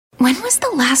When was the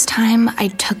last time I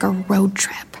took a road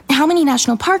trip? How many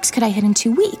national parks could I hit in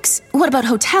 2 weeks? What about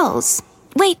hotels?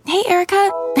 Wait, hey,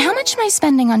 Erica, how much am I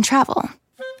spending on travel?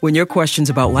 When your questions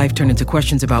about life turn into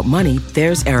questions about money,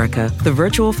 there's Erica, the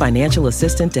virtual financial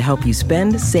assistant to help you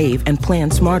spend, save, and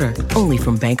plan smarter. Only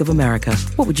from Bank of America.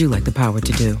 What would you like the power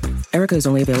to do? Erica is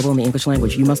only available in the English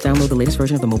language. You must download the latest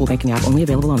version of the mobile banking app, only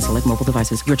available on select mobile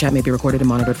devices. Your chat may be recorded and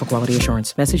monitored for quality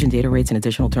assurance. Message and data rates and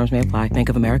additional terms may apply. Bank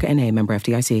of America N.A., member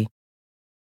FDIC.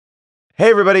 Hey,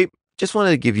 everybody. Just wanted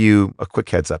to give you a quick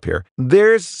heads up here.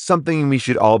 There's something we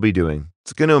should all be doing.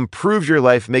 It's going to improve your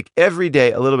life, make every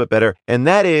day a little bit better, and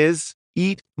that is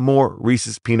eat more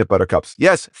Reese's Peanut Butter Cups.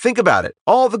 Yes, think about it.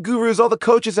 All the gurus, all the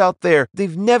coaches out there,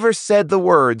 they've never said the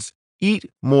words, eat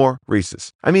more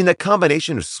Reese's. I mean, that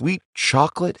combination of sweet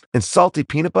chocolate and salty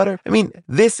peanut butter, I mean,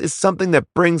 this is something that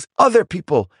brings other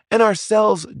people and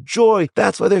ourselves joy.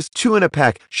 That's why there's 2 in a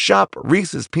pack. Shop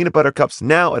Reese's Peanut Butter Cups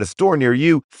now at a store near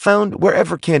you, found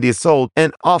wherever candy is sold,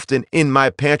 and often in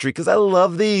my pantry, because I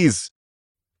love these.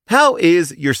 How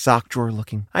is your sock drawer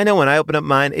looking? I know when I open up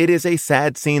mine, it is a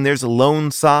sad scene. There's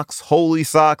lone socks, holy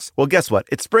socks. Well, guess what?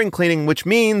 It's spring cleaning, which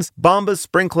means Bombas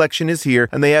Spring Collection is here,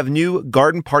 and they have new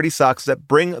garden party socks that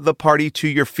bring the party to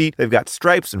your feet. They've got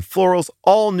stripes and florals,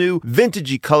 all new,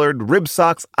 vintagey colored rib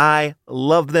socks. I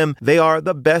love them. They are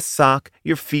the best sock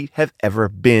your feet have ever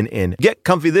been in. Get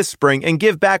comfy this spring and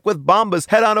give back with Bombas.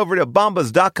 Head on over to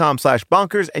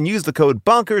bombas.com/bonkers and use the code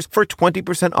BONKERS for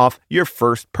 20% off your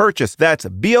first purchase. That's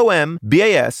bombas.com/bonkers.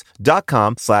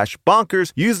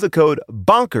 Use the code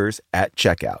BONKERS at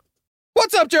checkout.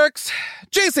 What's up, jerks?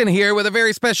 Jason here with a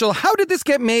very special How Did This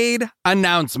Get Made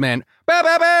announcement.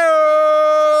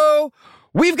 Ba-ba-ba!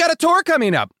 We've got a tour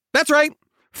coming up. That's right.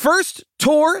 First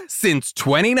tour since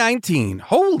 2019.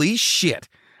 Holy shit.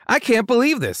 I can't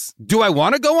believe this. Do I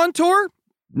want to go on tour?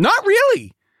 Not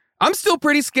really. I'm still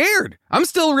pretty scared. I'm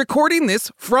still recording this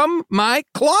from my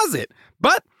closet.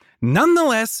 But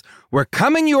nonetheless, we're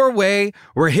coming your way.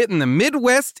 We're hitting the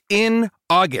Midwest in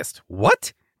August.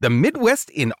 What? The Midwest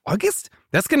in August?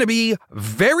 That's going to be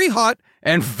very hot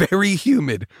and very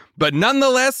humid. But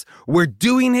nonetheless, we're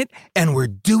doing it, and we're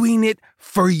doing it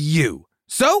for you.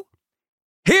 So,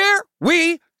 here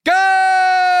we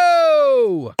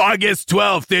go! August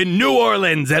 12th in New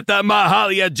Orleans at the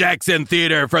Mahalia Jackson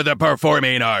Theater for the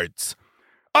Performing Arts.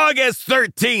 August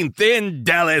 13th in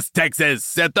Dallas,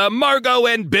 Texas at the Margot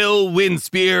and Bill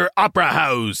Winspear Opera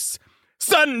House.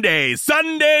 Sunday,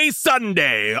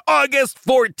 August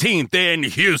 14th in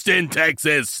Houston,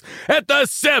 Texas at the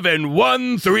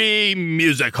 713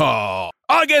 Music Hall.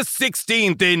 August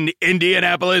 16th in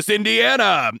Indianapolis,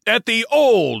 Indiana at the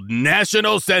Old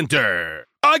National Center.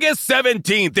 August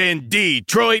 17th in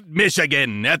Detroit,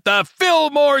 Michigan at the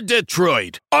Fillmore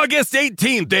Detroit. August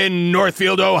 18th in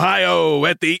Northfield, Ohio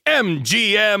at the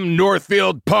MGM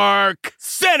Northfield Park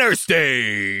Center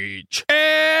Stage.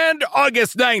 And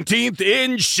August 19th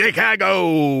in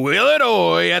Chicago,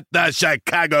 Illinois at the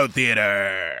Chicago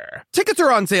Theater. Tickets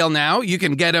are on sale now. You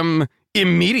can get them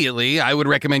immediately. I would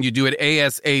recommend you do it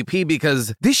ASAP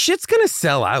because this shit's gonna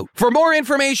sell out. For more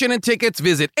information and tickets,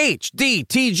 visit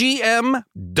hdtgm.com.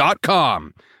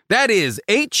 That is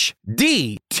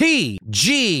hdtgm.com.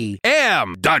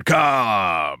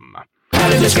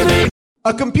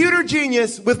 A computer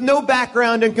genius with no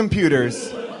background in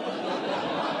computers.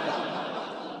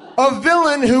 A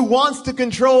villain who wants to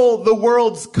control the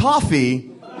world's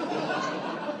coffee.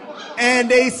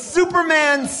 And a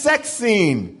Superman sex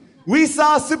scene. We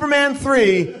saw Superman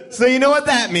 3, so you know what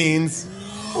that means.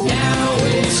 Now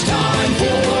it's time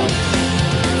for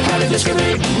How Did This Get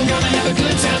Made? We're gonna have a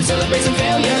good time, celebrate some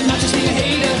failure, not just be a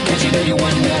hater, cause you know you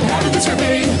wonder, how did this get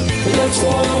made? Let's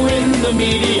wallow in the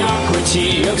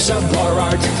mediocrity of subpar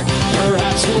art.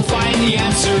 Perhaps we'll find the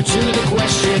answer to the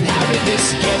question, how did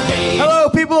this get made? Hello,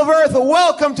 people of Earth.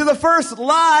 Welcome to the first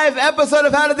live episode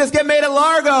of How Did This Get Made at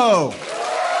Largo.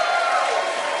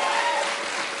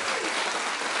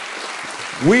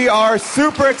 We are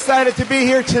super excited to be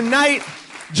here tonight.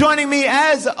 Joining me,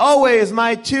 as always,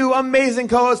 my 2 amazing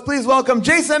co-hosts. Please welcome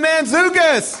Jason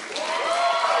Mantzoukas.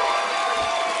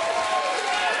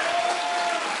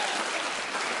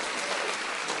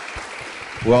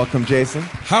 Welcome, Jason.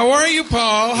 How are you,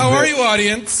 Paul? How are you,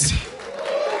 audience?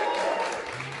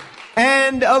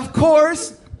 And, of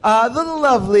course, the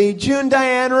lovely June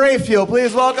Diane Raphael.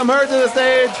 Please welcome her to the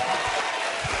stage.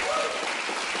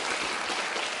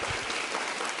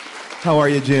 How are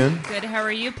you, June? Good. How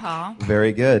are you, Paul?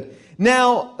 Very good.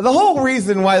 Now, the whole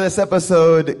reason why this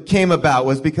episode came about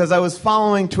was because I was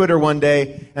following Twitter one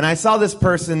day, and I saw this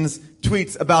person's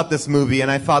tweets about this movie, and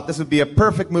I thought this would be a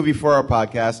perfect movie for our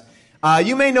podcast.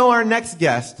 You may know our next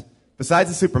guest besides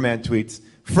the Superman tweets,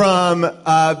 from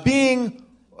being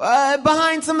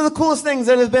behind some of the coolest things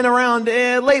that have been around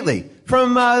lately.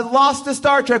 From Lost to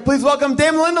Star Trek, please welcome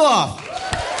Damon Lindelof. There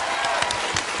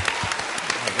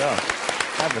you go.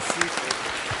 Have a seat.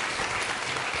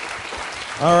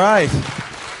 All right.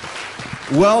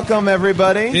 Welcome,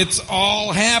 everybody. It's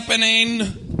all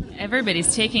happening.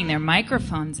 Everybody's taking their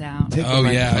microphones out.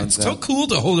 It's so cool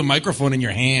to hold a microphone in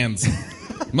your hands.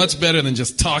 Much better than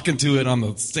just talking to it on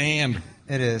the stand.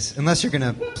 It is, unless you're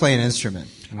going to play an instrument.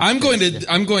 I'm going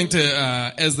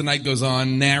to, as the night goes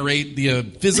on, narrate the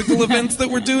physical events that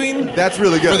we're doing. That's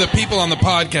really good. For the people on the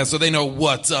podcast so they know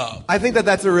what's up. I think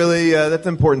that's a really, that's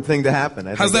an important thing to happen.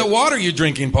 How's that water you're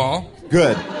drinking, Paul?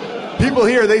 Good. People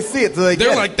here, they see it, so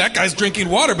they're like, that guy's drinking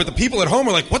water, but the people at home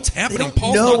are like, what's happening?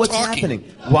 Paul's know not what's talking. happening.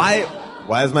 Why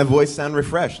does my voice sound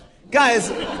refreshed?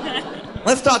 Guys,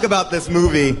 let's talk about this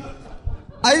movie.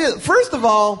 First of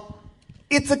all,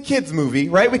 it's a kid's movie,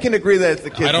 right? We can agree that it's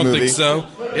a kid's movie. I don't think so.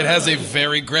 It has a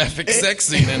very graphic sex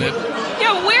scene in it.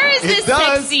 Yeah, where is this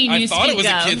sex scene you speak of? I thought it was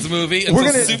a kid's movie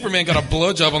until Superman got a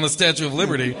blowjob on the Statue of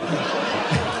Liberty.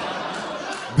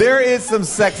 There is some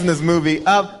sex in this movie,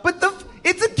 but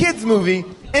it's a kid's movie,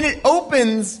 and it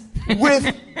opens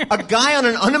with a guy on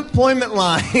an unemployment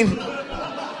line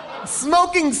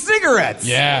smoking cigarettes.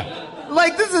 Yeah.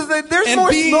 Like, there's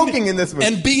more smoking in this movie.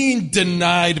 And being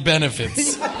denied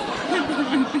benefits.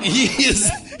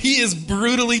 He is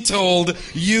brutally told,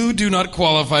 you do not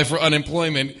qualify for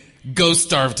unemployment. Go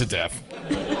starve to death.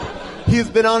 He has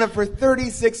been on it for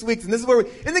 36 weeks, and this is where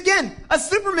and again, a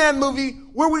Superman movie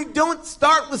where we don't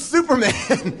start with Superman.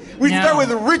 We start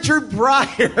with Richard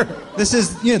Pryor. This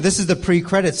is the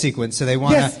pre-credit sequence, so they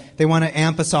want to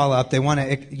amp us all up. They want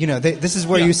to, this is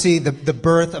where you see the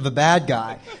birth of a bad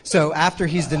guy. So after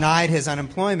he's denied his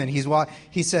unemployment,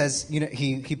 he says,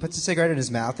 he puts a cigarette in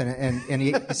his mouth and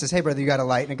he says, "Hey brother, you got a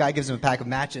light?" And a guy gives him a pack of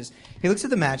matches. He looks at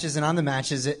the matches, and on the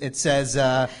matches it says,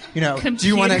 do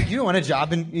you want a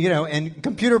job in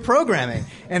computer programming?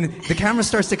 And the camera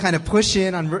starts to kind of push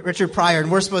in on Richard Pryor,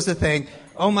 and we're supposed to think,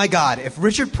 oh my God, if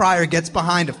Richard Pryor gets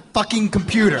behind a fucking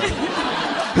computer,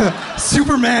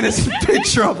 Superman is in big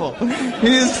trouble.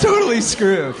 He is totally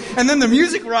screwed. And then the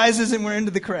music rises and we're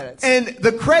into the credits. And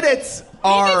the credits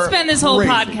are We could spend this whole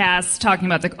crazy. podcast talking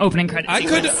about the opening credits.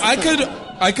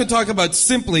 I could talk about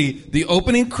simply the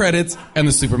opening credits and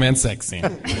the Superman sex scene.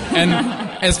 And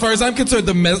as far as I'm concerned,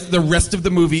 the rest of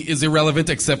the movie is irrelevant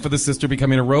except for the sister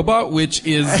becoming a robot, which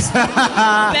is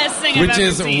best thing I've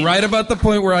ever seen. Right about the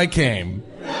point where I came.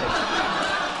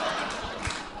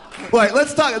 Right,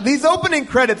 let's talk. These opening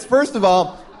credits, first of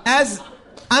all,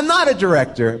 I'm not a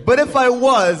director, but if I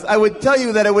was, I would tell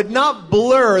you that I would not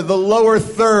blur the lower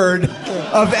third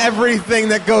of everything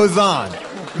that goes on.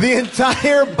 The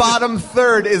entire bottom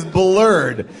third is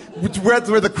blurred, that's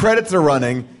where the credits are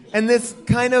running. And this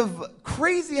kind of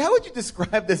crazy, how would you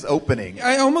describe this opening?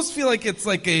 I almost feel like it's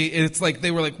like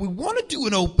they were like, we want to do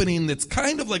an opening that's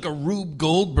kind of like a Rube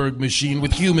Goldberg machine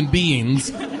with human beings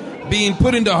being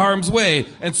put into harm's way.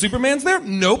 And Superman's there?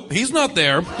 Nope, he's not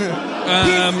there. He's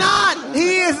not!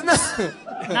 He is not!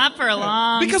 Not for a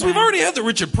long Because time. we've already had the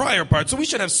Richard Pryor part, so we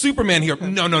should have Superman here.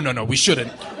 No, we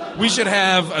shouldn't. We should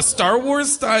have a Star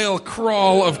Wars-style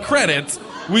crawl of credits.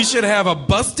 We should have a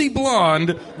busty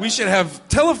blonde. We should have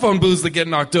telephone booths that get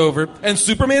knocked over. And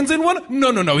Superman's in one?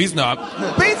 No, he's not.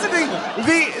 Basically,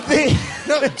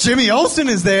 Jimmy Olsen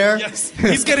is there. Yes,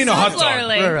 he's getting a hot dog.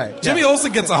 Right. Jimmy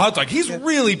Olsen gets a hot dog. He's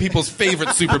really people's favorite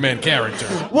Superman character.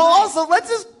 Well, also, let's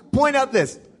just point out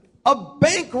this. A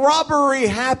bank robbery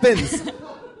happens.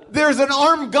 There's an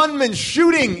armed gunman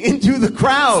shooting into the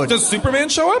crowd. Does Superman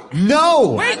show up?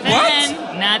 No. Wait,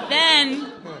 what? Not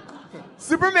then.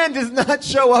 Superman does not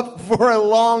show up for a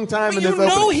long time in this opening.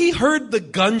 You know he heard the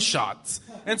gunshots.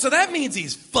 And so that means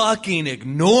he's fucking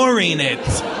ignoring it.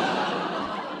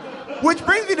 Which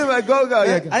brings me to my go.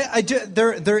 I do,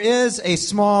 there is a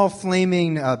small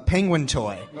flaming penguin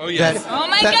toy. Oh, yes. Oh,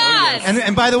 my God.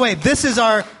 And by the way, this is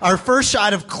our first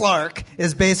shot of Clark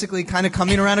is basically kind of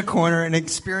coming around a corner and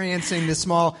experiencing this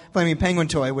small flaming penguin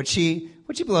toy, which he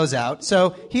blows out.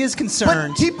 So he is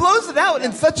concerned. But he blows it out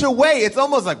in such a way, it's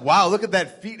almost like, wow, look at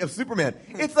that feat of Superman.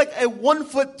 It's like a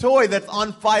 1-foot toy that's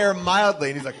on fire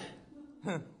mildly, and he's like,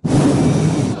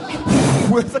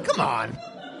 it's like, come on.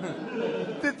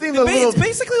 It's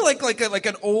basically like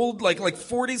an old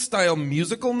 40s style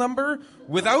musical number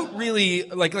without really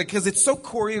because it's so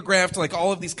choreographed, like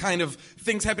all of these kind of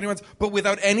things happening at once, but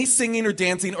without any singing or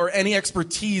dancing or any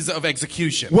expertise of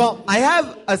execution. Well, I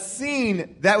have a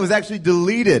scene that was actually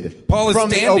deleted. Paul is from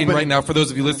standing the right now. For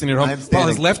those of you listening at home, Paul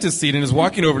has left his seat and is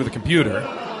walking over to the computer.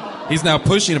 He's now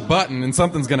pushing a button, and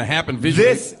something's going to happen visually.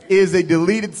 This is a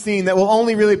deleted scene that will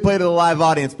only really play to the live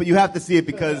audience, but you have to see it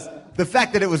because the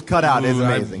fact that it was cut out is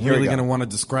amazing. I'm Here really we go. going to want to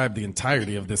describe the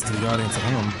entirety of this to the audience at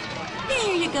home.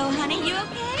 There you go, honey. You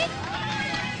okay?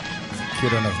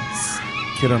 Kid on a...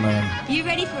 You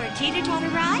ready for a teeter-totter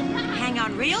ride? Hang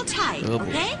on real tight, Oh, boy.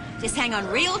 okay? Just hang on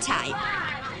real tight.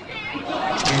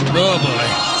 Oh, boy.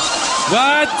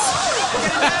 What?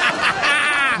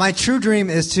 My true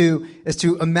dream is to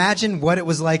imagine what it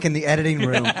was like in the editing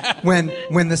room when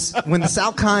the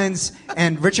Salkinds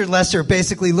and Richard Lester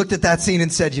basically looked at that scene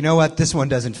and said, you know what, this one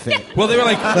doesn't fit. Well, they were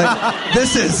like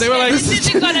this is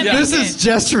this is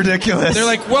just ridiculous. They're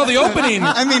like, well, the opening.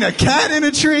 I mean, a cat in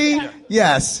a tree,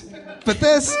 yes, but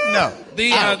this, no. The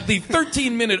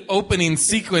 13-minute opening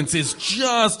sequence is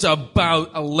just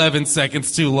about 11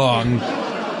 seconds too long.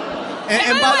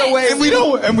 And by the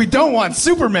way, we don't want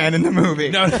Superman in the movie.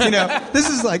 No. This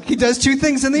is like he does two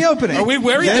things in the opening. Are we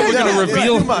worried that we're going to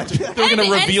reveal? They're going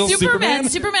to reveal and Superman.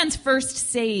 Superman's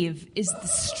first save is the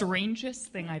strangest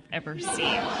thing I've ever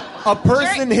seen. a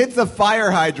person hits a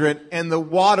fire hydrant and the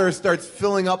water starts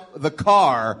filling up the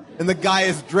car, and the guy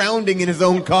is drowning in his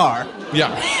own car.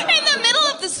 Yeah. In the middle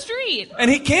of the street.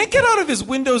 And he can't get out of his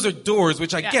windows or doors,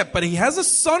 which I get, but he has a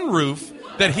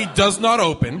sunroof that he does not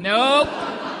open. Nope.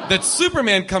 That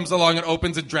Superman comes along and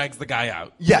opens and drags the guy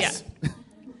out. Yes.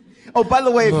 Oh, by the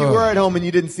way, if you were at home and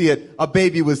you didn't see it, a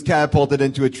baby was catapulted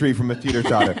into a tree from a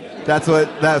teeter-totter. That's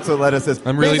what Letta says.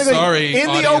 I'm really Basically, sorry, in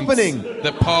the audience, opening,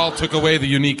 that Paul took away the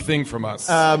unique thing from us.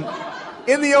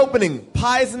 in the opening,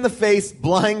 pies in the face,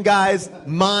 blind guys,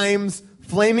 mimes,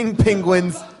 flaming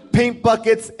penguins, paint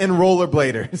buckets, and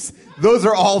rollerbladers. Those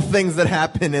are all things that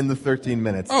happen in the 13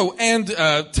 minutes. Oh, and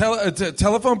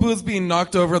telephone booths being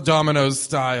knocked over Domino's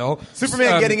style.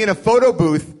 Superman getting in a photo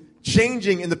booth,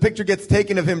 changing, and the picture gets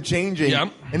taken of him changing.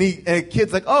 Yep. And a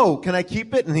kid's like, oh, can I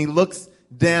keep it? And he looks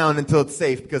down until it's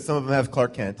safe because some of them have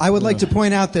Clark Kent. I would like to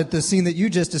point out that the scene that you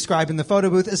just described in the photo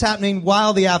booth is happening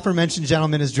while the aforementioned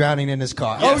gentleman is drowning in his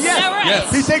car. Oh, yes. Right?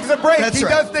 Yes. He takes a break. That's he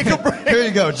right. does take a break. Here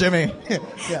you go, Jimmy.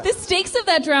 The stakes of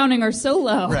that drowning are so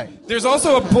low. Right. There's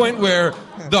also a point where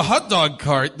the hot dog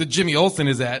cart that Jimmy Olsen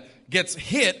is at gets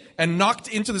hit and knocked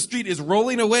into the street, is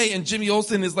rolling away, and Jimmy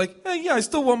Olsen is like, hey, yeah, I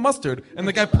still want mustard. And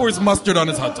the guy pours mustard on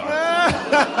his hot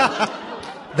dog.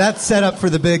 That's set up for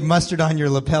the big mustard on your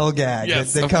lapel gag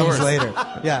Yes, that of comes course. later.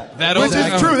 Yeah. That Which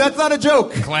is true. That's not a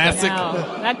joke. Classic. No,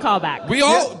 that callback. We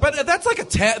all, but that's like a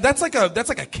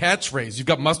catchphrase. You've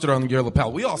got mustard on your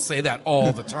lapel. We all say that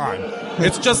all the time.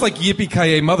 It's just like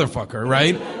yippee-ki-yay motherfucker,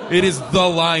 right? It is the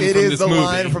line It from is this the movie.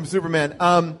 line from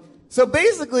Superman. So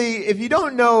basically, if you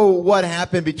don't know what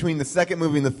happened between the second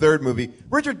movie and the third movie,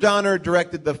 Richard Donner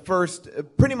directed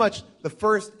pretty much the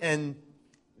first and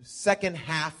second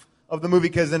half of the movie,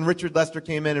 because then Richard Lester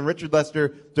came in, and Richard Lester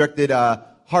directed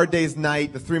Hard Day's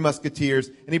Night, The Three Musketeers,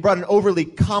 and he brought an overly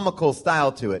comical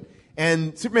style to it.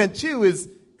 And Superman 2 is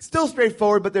still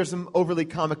straightforward, but there's some overly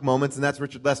comic moments, and that's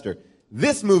Richard Lester.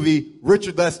 This movie,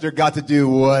 Richard Lester got to do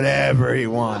whatever he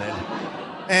wanted.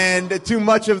 And too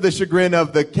much of the chagrin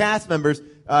of the cast members,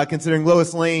 considering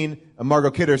Lois Lane,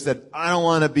 Margot Kidder, said, I don't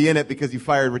want to be in it because you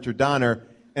fired Richard Donner.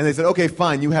 And they said, okay,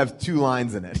 fine, you have 2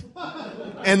 lines in it.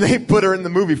 And they put her in the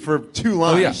movie for 2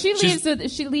 lines. Oh, yeah. She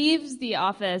leaves the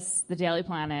office, the Daily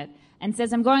Planet, and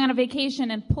says, I'm going on a vacation,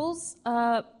 and pulls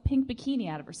a pink bikini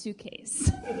out of her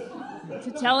suitcase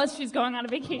to tell us she's going on a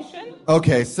vacation.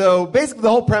 Okay, so basically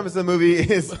the whole premise of the movie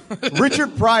is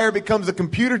Richard Pryor becomes a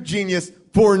computer genius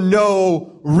for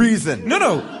no reason.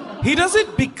 No. He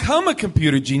doesn't become a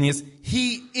computer genius.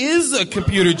 He is a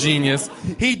computer genius.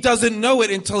 He doesn't know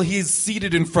it until he's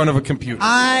seated in front of a computer.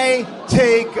 I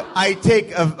take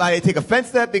offense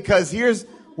to that, because here's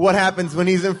what happens when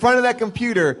he's in front of that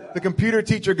computer. The computer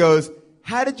teacher goes,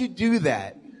 how did you do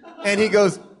that? And he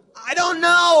goes, I don't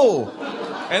know.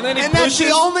 And then that's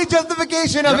the only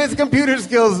justification of his computer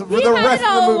skills for the rest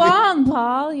of the movie. Along,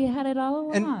 Paul. You had it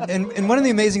all along. And one of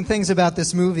the amazing things about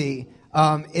this movie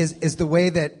is the way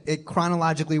that it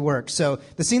chronologically works. So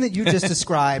the scene that you just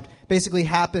described basically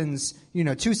happens,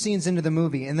 2 scenes into the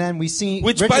movie, and then we see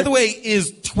Which, by the way,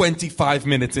 is 25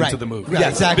 minutes into the movie. Yeah,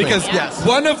 exactly. Because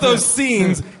one of those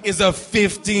scenes is a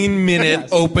 15-minute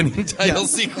opening title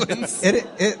sequence.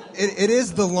 It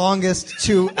is the longest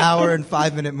 2-hour and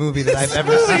 5-minute movie that I've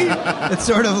ever seen. It's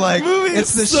sort of like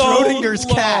it's the so Schrodinger's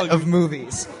long. cat of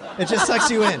movies. It just sucks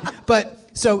you in. But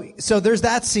so there's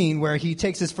that scene where he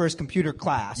takes his first computer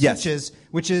class, Yes.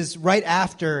 which is right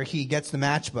after he gets the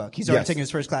matchbook. He's already taken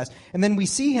his first class. And then we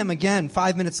see him again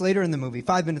 5 minutes later in the movie,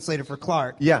 5 minutes later for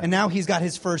Clark. Yeah. And now he's got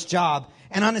his first job.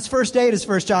 And on his first day at his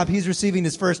first job, he's receiving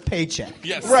his first paycheck.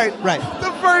 Yes. Right. Right.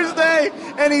 The first day,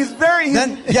 and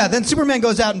Then Superman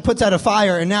goes out and puts out a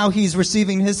fire, and now he's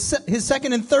receiving his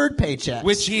second and third paycheck.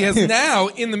 Which he has now,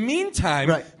 in the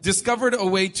meantime, discovered a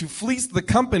way to fleece the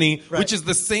company, which is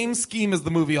the same scheme as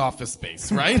the movie Office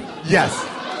Space, right? Yes.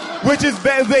 Which is,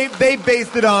 they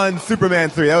based it on Superman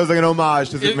 3. That was like an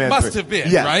homage to Superman 3. It must have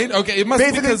been, right? Okay, it must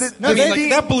Basically, because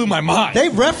that blew my mind. They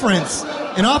reference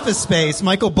in Office Space,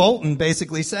 Michael Bolton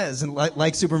basically says,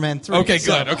 like Superman 3. Okay, good.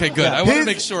 Yeah. I want to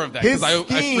make sure of that because I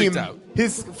freaked out.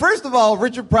 First of all,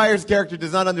 Richard Pryor's character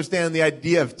does not understand the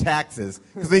idea of taxes.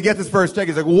 Because when he gets his first check,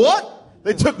 he's like, what?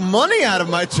 They took money out of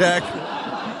my check.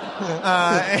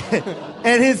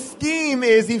 And his scheme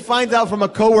is he finds out from a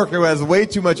coworker who has way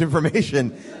too much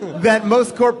information that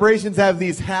most corporations have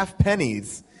these half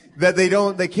pennies that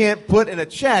they can't put in a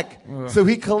check. So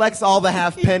he collects all the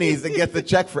half pennies and gets the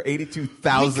check for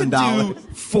 $82,000. We could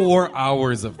do 4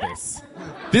 hours of this.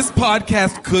 This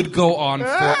podcast could go on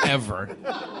forever.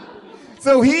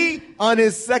 So he, on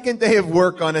his second day of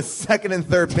work, on his second and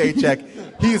third paycheck,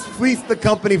 he's fleeced the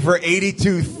company for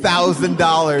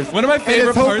 $82,000. One of my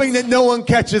favorite parts, hoping that no one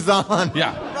catches on.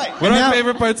 Yeah. Right. One of my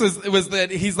favorite parts was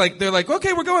that they're like,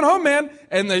 okay, we're going home, man.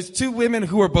 And there's two women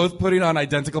who are both putting on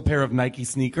identical pair of Nike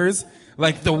sneakers.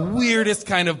 Like the weirdest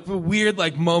kind of weird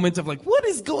like moment of like, what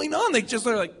is going on? They just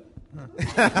are like,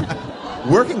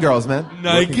 working girls, man.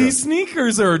 Nike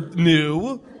sneakers are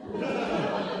new.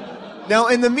 Now,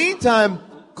 in the meantime,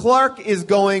 Clark is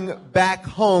going back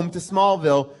home to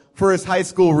Smallville for his high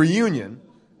school reunion,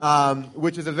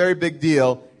 which is a very big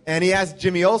deal. And he asks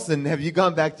Jimmy Olsen, have you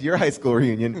gone back to your high school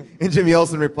reunion? And Jimmy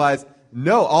Olsen replies,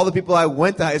 no, all the people I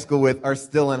went to high school with are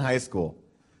still in high school.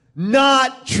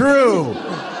 Not true.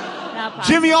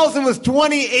 Jimmy Olsen was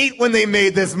 28 when they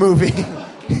made this movie.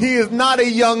 He is not a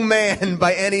young man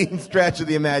by any stretch of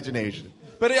the imagination.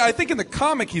 But I think in the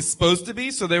comic he's supposed to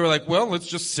be, so they were like, well, let's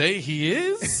just say he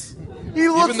is. He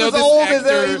looks as old as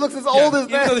that. Even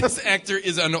though this actor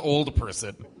is an old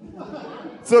person.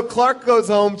 So Clark goes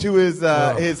home to his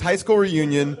high school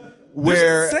reunion where...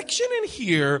 There's a section in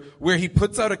here where he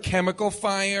puts out a chemical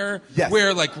fire. Yes.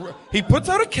 Where, like, he puts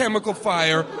out a chemical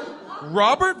fire...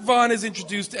 Robert Vaughn is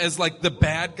introduced as like the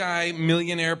bad guy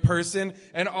millionaire person,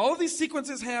 and all of these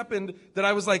sequences happened that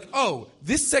I was like, oh,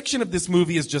 this section of this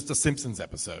movie is just a Simpsons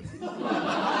episode.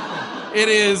 It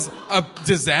is a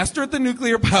disaster at the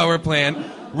nuclear power plant.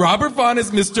 Robert Vaughn is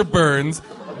Mr. Burns.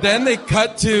 Then they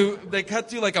cut to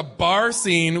like a bar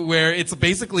scene where it's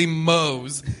basically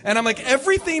Moe's, and I'm like,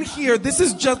 everything here, this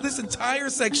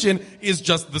entire section is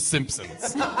just the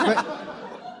Simpsons.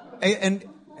 And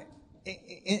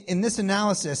in this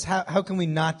analysis, how can we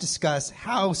not discuss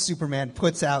how Superman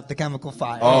puts out the chemical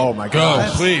fire? Oh my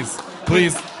God! Please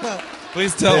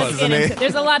tell us.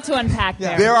 There's a lot to unpack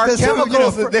there. There are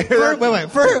chemicals.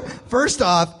 First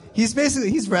off,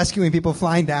 he's rescuing people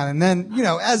flying down, and then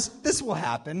as this will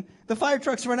happen, the fire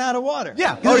trucks run out of water.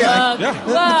 Yeah.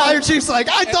 The fire chief's like,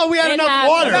 I thought we had enough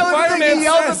water. That was the thing he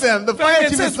yelled at them. The fire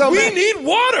chief is so we mad. need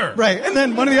water. Right, and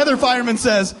then one of the other firemen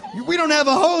says, we don't have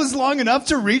a hose long enough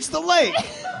to reach the lake.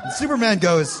 And Superman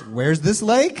goes, where's this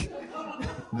lake?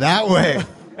 That way.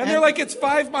 And they're like, it's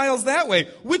 5 miles that way,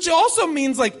 which also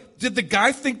means like, did the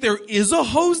guy think there is a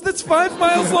hose that's 5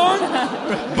 miles long,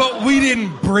 but we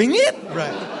didn't bring it?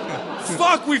 Right.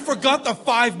 Fuck, we forgot the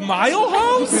 5-mile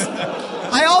hose?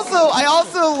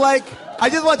 I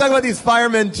just want to talk about these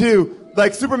firemen too.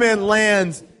 Like Superman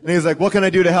lands and he's like, what can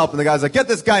I do to help? And the guy's like, get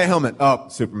this guy a helmet. Oh,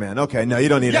 Superman. Okay, no, you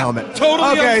don't need a helmet.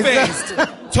 Totally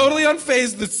unfazed. Totally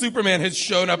unfazed that Superman has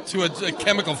shown up to a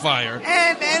chemical fire.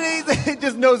 And he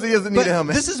just knows he doesn't need a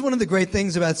helmet. This is one of the great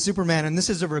things about Superman, and this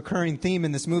is a recurring theme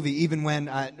in this movie, even when,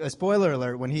 a spoiler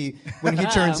alert, when he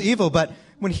turns evil, but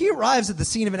when he arrives at the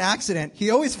scene of an accident,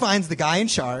 he always finds the guy in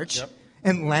charge. Yep.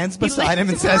 And lands beside him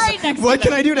and says, what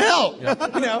can I do to help?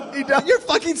 Yep. You're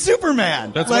fucking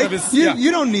Superman. That's like, one of his, you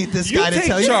don't need this guy to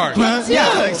tell charge. you.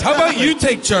 How about you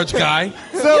take charge, guy?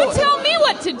 So, you tell me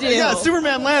what to do. Yeah,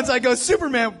 Superman lands. I go,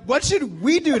 Superman, what should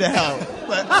we do to help?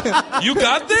 You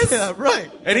got this? Yeah,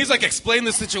 right. And he's like, explain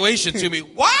the situation to me.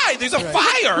 Why? There's a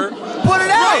fire. Put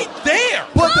it out. Right there.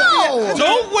 No.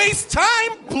 Don't waste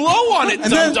time. Blow on it,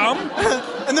 dum-dum.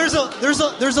 And there's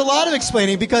a lot of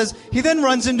explaining because he then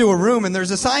runs into a room and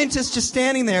there's a scientist just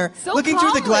standing there looking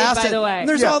through the glass. By the way. And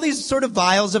there's all these sort of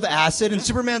vials of acid, and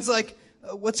Superman's like,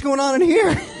 what's going on in here?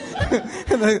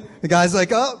 And the guy's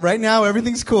like, oh, right now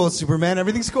everything's cool, Superman,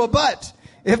 everything's cool. But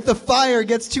if the fire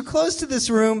gets too close to this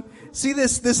room, see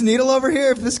this needle over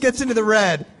here? If this gets into the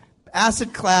red,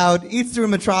 acid cloud, eats through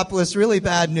Metropolis, really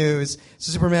bad news.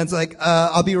 So Superman's like,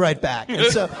 I'll be right back.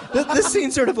 And so this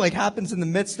scene sort of like happens in the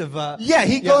midst of...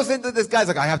 he goes into this guy's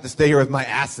like, I have to stay here with my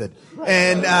acid.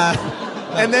 And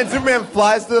then Superman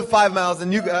flies to the 5 miles,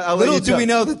 and little do we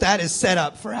know that is set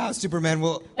up for how Superman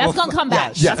will... That's going to come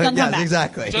back. Yes, That's going to come back.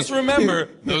 Exactly. Just remember,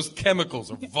 those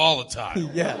chemicals are volatile.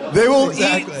 They will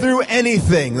eat through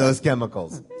anything, those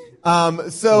chemicals. He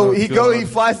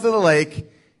flies to the lake,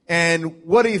 and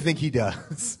what do you think he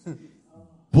does?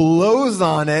 Blows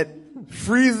on it,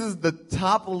 freezes the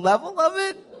top level of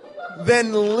it,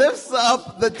 then lifts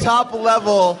up the top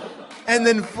level, and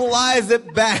then flies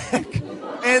it back.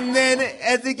 And then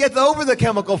as he gets over the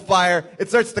chemical fire, it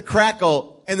starts to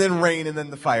crackle, and then rain, and then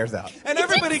the fire's out. And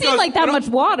everybody goes, like that much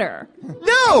water.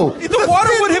 No! The water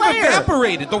would have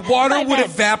evaporated. The water would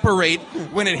evaporate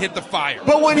when it hit the fire.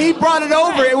 But when he brought it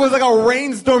over, it was like a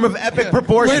rainstorm of epic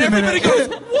proportions. And everybody goes,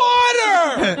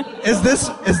 water! Is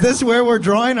this where we're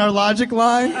drawing our logic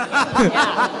line?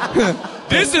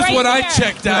 This is what I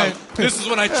checked out. This is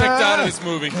when I checked out of this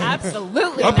movie.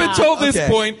 Absolutely Up not. until this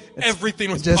point,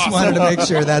 everything was just possible. wanted to make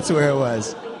sure that's where it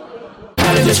was.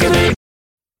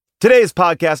 Today's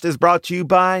podcast is brought to you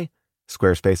by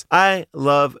Squarespace. I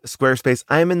love Squarespace.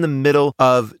 I'm in the middle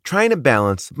of trying to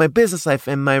balance my business life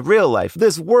and my real life.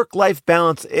 This work-life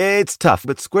balance, it's tough,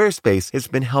 but Squarespace has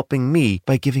been helping me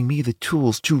by giving me the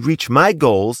tools to reach my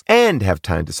goals and have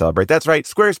time to celebrate. That's right.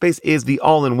 Squarespace is the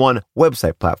all-in-one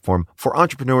website platform for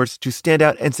entrepreneurs to stand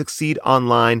out and succeed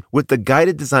online. With the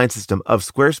guided design system of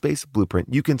Squarespace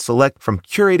Blueprint, you can select from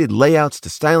curated layouts to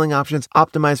styling options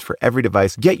optimized for every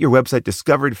device. Get your website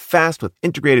discovered fast with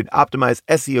integrated optimized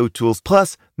SEO tools.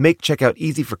 Plus, make checkout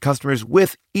easy for customers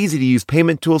with easy-to-use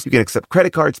payment tools. You can accept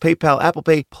credit cards, PayPal, Apple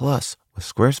Pay. Plus, with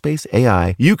Squarespace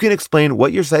AI, you can explain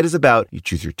what your site is about. You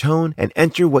choose your tone and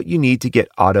enter what you need to get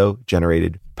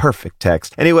auto-generated perfect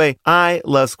text. Anyway, I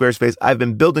love Squarespace. I've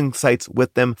been building sites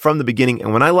with them from the beginning.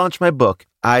 And when I launched my book,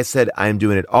 I said I'm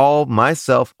doing it all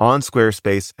myself on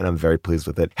Squarespace, and I'm very pleased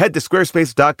with it. Head to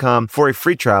squarespace.com for a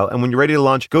free trial. And when you're ready to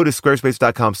launch, go to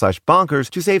squarespace.com/bonkers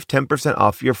to save 10%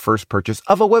 off your first purchase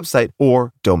of a website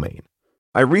or domain.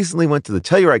 I recently went to the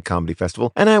Telluride Comedy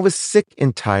Festival, and I was sick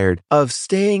and tired of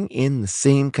staying in the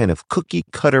same kind of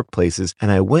cookie-cutter places,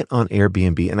 and I went on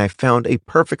Airbnb, and I found a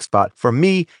perfect spot for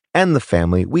me and the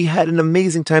family. We had an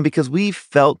amazing time because we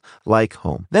felt like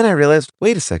home. Then I realized,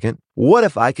 wait a second, what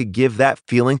if I could give that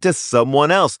feeling to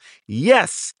someone else?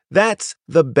 Yes! That's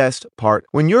the best part.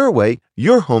 When you're away,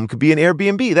 your home could be an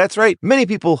Airbnb. That's right. Many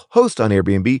people host on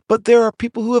Airbnb, but there are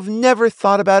people who have never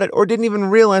thought about it or didn't even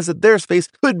realize that their space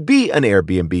could be an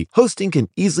Airbnb. Hosting can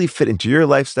easily fit into your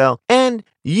lifestyle, and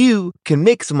you can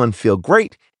make someone feel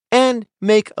great and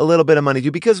make a little bit of money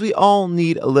too, because we all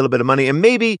need a little bit of money. And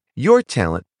maybe your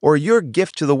talent or your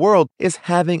gift to the world is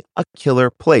having a killer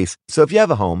place. So if you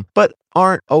have a home, but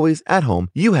aren't always at home,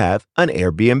 you have an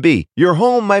Airbnb. Your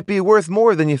home might be worth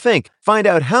more than you think. Find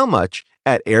out how much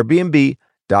at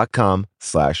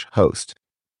airbnb.com/host.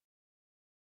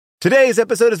 Today's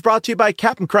episode is brought to you by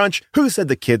Captain Crunch. Who said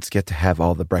the kids get to have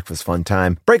all the breakfast fun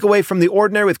time? Break away from the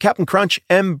ordinary with Captain Crunch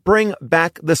and bring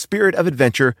back the spirit of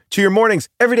adventure to your mornings.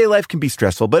 Everyday life can be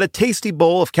stressful, but a tasty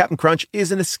bowl of Captain Crunch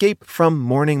is an escape from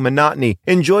morning monotony.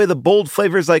 Enjoy the bold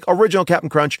flavors like original Captain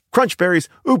Crunch, Crunch Berries,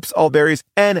 Oops All Berries,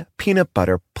 and peanut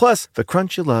butter. Plus, the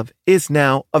crunch you love is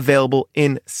now available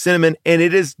in cinnamon, and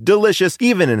it is delicious.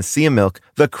 Even in a sea of milk,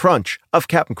 the crunch of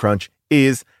Captain Crunch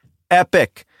is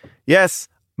epic. Yes,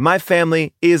 my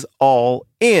family is all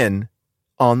in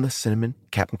on the cinnamon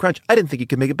Captain Crunch. I didn't think you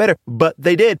could make it better, but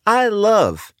they did. I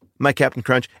love my Captain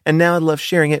Crunch, and now I love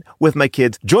sharing it with my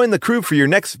kids. Join the crew for your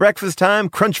next breakfast time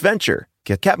crunch venture.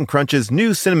 Get Captain Crunch's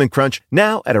new Cinnamon Crunch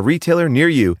now at a retailer near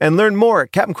you, and learn more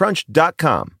at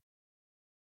CaptainCrunch.com.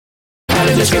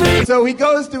 So he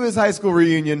goes to his high school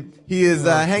reunion. He is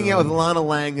hanging out with Lana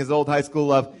Lang, his old high school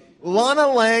love. Lana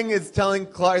Lang is telling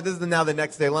Clark, this is now the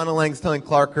next day, Lana Lang's telling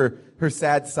Clark her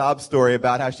sad sob story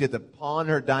about how she had to pawn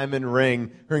her diamond ring,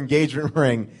 her engagement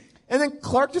ring. And then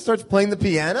Clark just starts playing the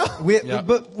piano.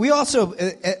 But we also,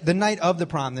 the night of the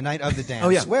prom, the night of the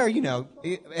dance, where, you know,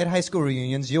 at high school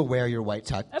reunions, you'll wear your white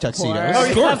tuxedos.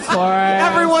 Of course.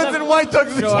 Everyone's in white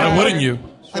tuxedos. Why wouldn't you?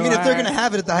 I mean, if they're going to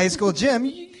have it at the high school gym,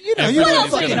 you know,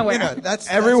 that's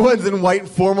everyone's in white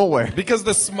formal wear. Because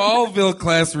the Smallville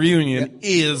class reunion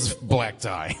is black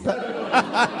tie.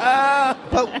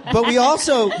 But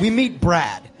we meet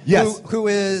Brad. Yes. Who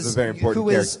is a very important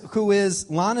who is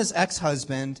Lana's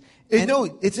ex-husband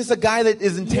No, it's just a guy that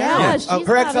is in town. Yeah, she's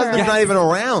her ex-husband's not even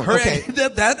around. Okay,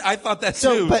 I thought that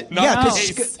too. But Not the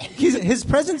because case. his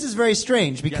presence is very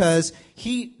strange because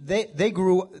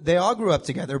they all grew up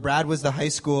together. Brad was the high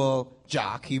school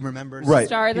jock. He remembers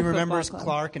Star of the he remembers football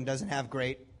club. Clark and doesn't have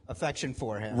great affection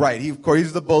for him. Right. Of course,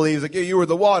 he's the bully. He's like, you were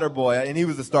the water boy, and he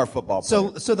was the star football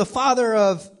player. So the father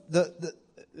of the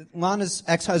Lana's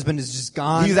ex-husband is just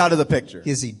gone. He's out of the picture.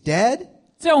 Is he dead?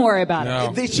 Don't worry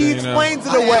about it. She explains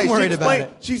it I away. am worried about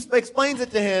it. She explains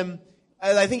it to him.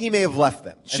 And I think he may have left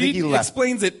them. I think he left.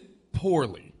 explains it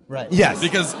poorly. Right. Yes.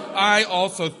 Because I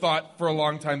also thought for a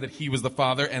long time that he was the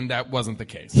father, and that wasn't the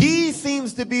case. He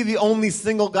seems to be the only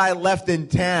single guy left in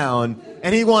town,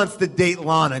 and he wants to date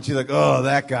Lana. And she's like, oh,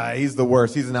 that guy, he's the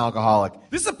worst. He's an alcoholic.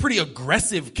 This is a pretty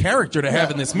aggressive character to have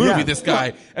in this movie, this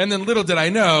guy. And then little did I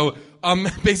know,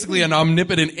 basically an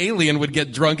omnipotent alien would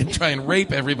get drunk and try and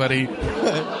rape everybody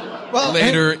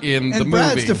later in the movie. In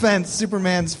Brad's defense,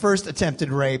 Superman's first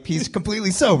attempted rape, he's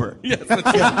completely sober. Yes,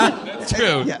 that's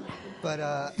true. Yeah.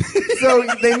 But So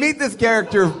they meet this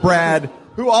character of Brad,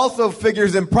 who also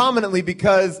figures in prominently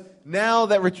because now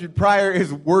that Richard Pryor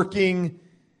is working...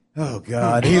 Oh,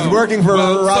 God. He's working for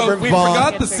Robert we Vaughn.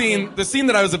 forgot the scene. The scene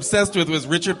that I was obsessed with was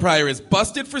Richard Pryor is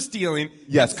busted for stealing.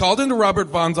 Yes. He's called into Robert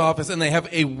Vaughn's office, and they have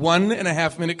a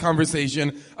 1.5 minute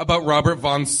conversation about Robert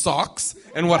Vaughn's socks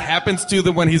and what happens to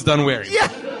them when he's done wearing. Yeah.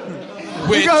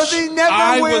 Which Because he never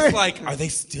I wear- was like, are they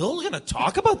still going to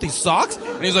talk about these socks?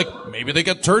 And he's like, maybe they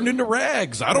get turned into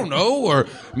rags. I don't know. Or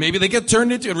maybe they get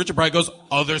turned into... And Richard Pryor goes,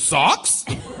 other socks?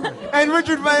 And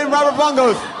Robert Vaughn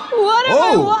goes, What am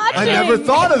I watching? I never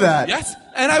thought of that. Yes.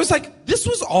 And I was like, this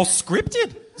was all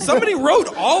scripted. Somebody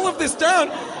wrote all of this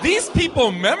down. These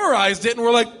people memorized it and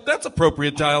were like, that's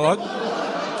appropriate dialogue.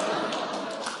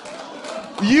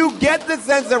 You get the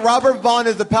sense that Robert Vaughn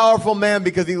is a powerful man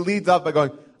because he leads off by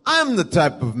going, I'm the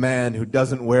type of man who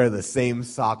doesn't wear the same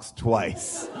socks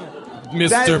twice.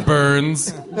 Mr.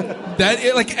 Burns.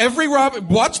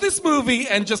 Watch this movie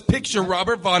and just picture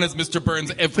Robert Vaughn as Mr.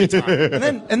 Burns every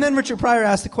time. and then Richard Pryor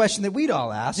asked the question that we'd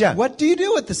all ask. Yeah. What do you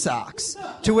do with the socks?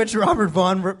 To which Robert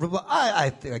Vaughn replied, I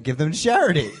give them to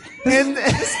charity. And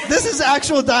This is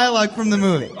actual dialogue from the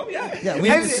movie. Oh, yeah. Yeah,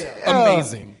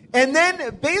 Amazing. And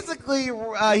then basically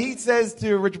he says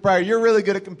to Richard Pryor, you're really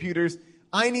good at computers.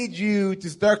 I need you to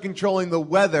start controlling the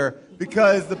weather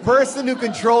because the person who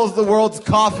controls the world's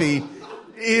coffee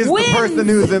is the person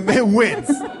who wins.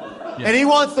 And he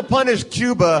wants to punish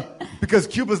Cuba because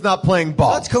Cuba's not playing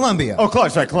ball. That's Colombia. Oh,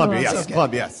 Colombia, yes. Okay.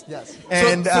 Colombia, yes. Yes.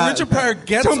 And, So Richard Pryor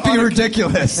gets Don't be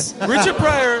ridiculous. Richard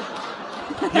Pryor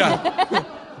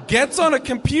gets on a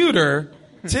computer,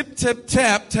 tip, tip,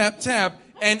 tap, tap, tap,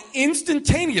 and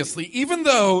instantaneously, even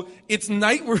though it's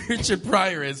night where Richard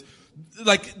Pryor is,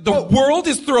 like, the world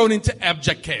is thrown into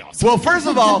abject chaos. Well, first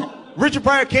of all, Richard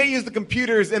Pryor can't use the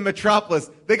computers in Metropolis.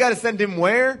 They got to send him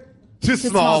where? To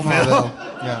Smallville.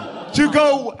 Yeah. To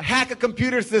go hack a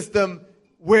computer system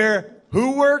where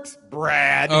who works?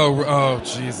 Brad. Oh,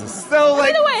 Jesus. So,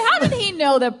 By the way, how did he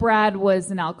know that Brad was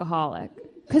an alcoholic?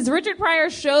 Because Richard Pryor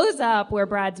shows up where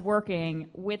Brad's working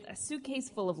with a suitcase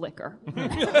full of liquor.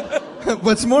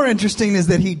 What's more interesting is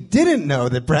that he didn't know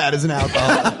that Brad is an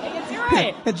alcoholic. Yes, you're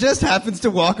right. It just happens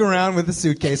to walk around with a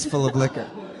suitcase full of liquor.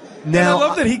 Now, I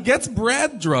love that he gets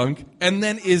Brad drunk and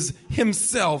then is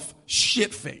himself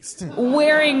shit-faced.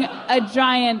 Wearing a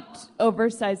giant,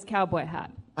 oversized cowboy hat.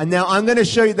 And now I'm going to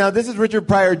show you. Now this is Richard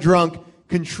Pryor drunk,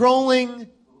 control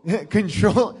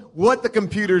what the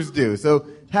computers do. So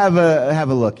have a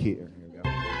look here. Here we go.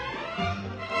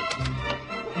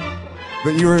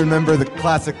 But you remember the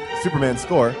classic Superman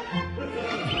score.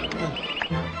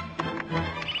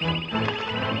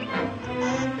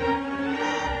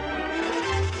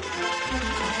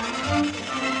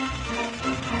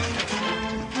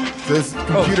 This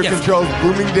computer controls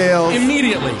Bloomingdale's.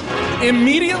 Immediately,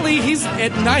 he's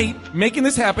at night making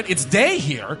this happen. It's day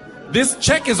here. This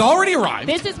check has already arrived.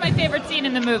 This is my favorite scene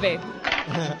in the movie.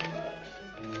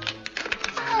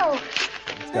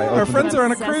 Our friends are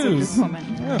on a Obsessed with cruise. this woman.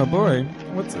 Oh boy,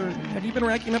 have you been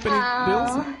racking up any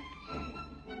bills?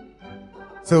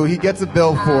 So he gets a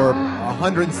bill for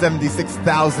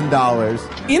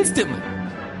 $176,000. Instantly.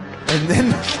 And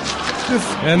then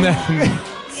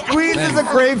squeezes a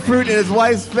grapefruit in his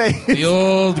wife's face. The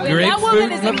old That grapefruit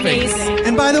woman in is the face. amazing.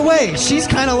 And by the way, she's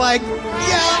kind of like,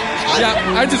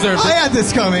 I deserved I it. had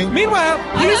this coming. Meanwhile,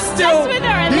 he's obsessed still with her.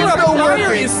 I he's love still her.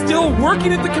 working. Is still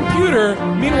working at the computer.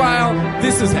 Meanwhile,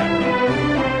 this is happening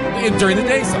during the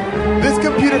day. This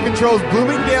computer controls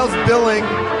Bloomingdale's billing,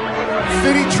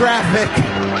 city traffic.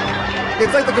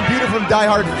 It's like the computer from Die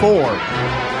Hard 4.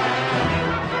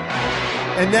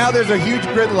 And now there's a huge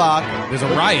gridlock. There's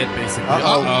a riot, basically.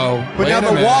 Uh-oh. But Wait now a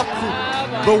the minute.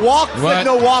 walk What?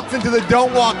 signal walks into the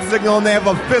don't walk signal, and they have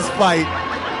a fist fight.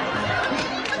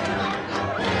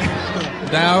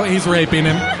 Now he's raping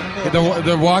him.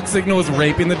 The walk signal is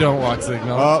raping the don't walk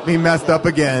signal. Oh, he messed up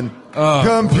again. Oh,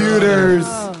 Computers.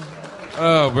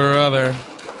 Oh, brother.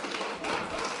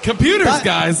 Computers,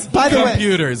 guys. By the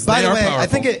Computers. way, They are I powerful.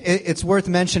 think it's worth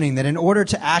mentioning that in order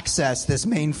to access this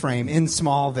mainframe in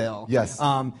Smallville, Yes.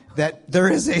 that there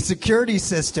is a security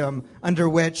system under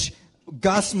which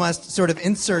Gus must sort of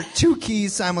insert two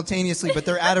keys simultaneously, but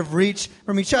they're out of reach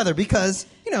from each other because,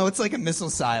 it's like a missile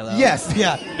silo. Yes.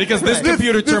 Yeah. Because this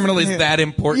computer terminal is that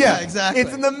important. Yeah, exactly.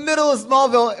 It's in the middle of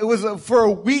Smallville. It was for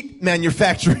a wheat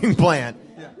manufacturing plant.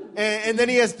 And then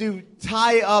he has to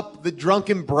tie up the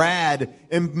drunken Brad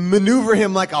and maneuver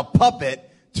him like a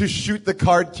puppet to shoot the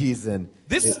card keys in.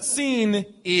 This scene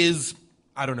is,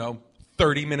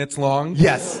 30 minutes long.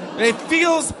 Yes. It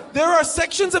feels, there are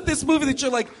sections of this movie that you're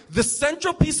like, the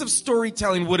central piece of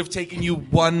storytelling would have taken you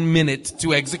 1 minute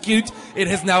to execute. It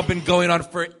has now been going on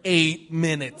for 8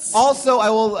 minutes. Also, I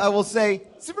will say,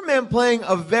 Superman playing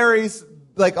a very,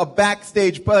 a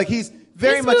backstage, he's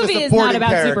very This much a movie is supporting not about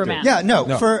character. Superman. Yeah, no.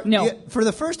 No. For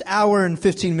the first hour and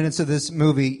 15 minutes of this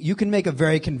movie, you can make a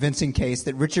very convincing case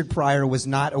that Richard Pryor was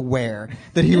not aware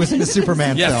that he was in a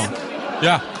Superman Yes. film.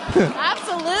 Yeah.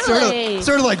 Absolutely.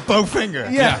 Sort of like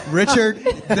Bowfinger. Yeah. Richard,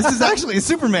 this is actually a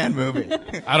Superman movie.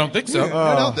 I don't think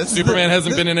so. This is Superman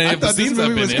hasn't been in any I of the thought this scenes I've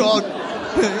movie been was in. called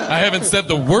I haven't said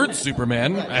the word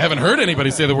Superman. I haven't heard anybody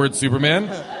say the word Superman.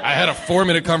 I had a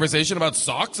 4-minute conversation about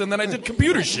socks, and then I did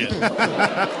computer shit.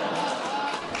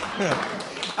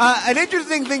 An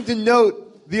interesting thing to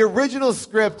note, the original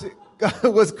script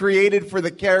was created for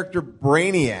the character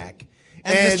Brainiac.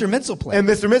 And Mr. Mxyzptlk. And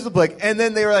Mr. Mxyzptlk. And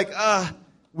then they were like,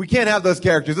 we can't have those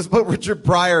characters. Let's put Richard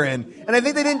Pryor in. And I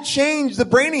think they didn't change the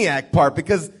Brainiac part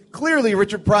because clearly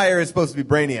Richard Pryor is supposed to be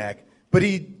Brainiac. But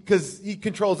because he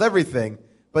controls everything.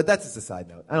 But that's just a side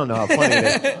note. I don't know how funny it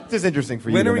is. It's just interesting for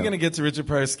you. When are we know. going to get to Richard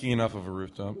Pryor skiing off of a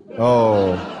rooftop?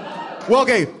 Oh. Well,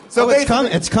 okay. So it's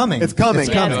basically, It's coming. It's coming.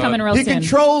 Yeah, it's coming real He soon.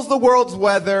 controls the world's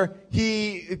weather.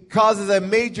 He causes a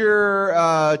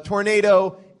major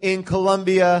tornado in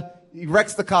Colombia. He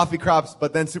wrecks the coffee crops,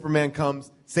 but then Superman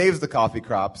comes, saves the coffee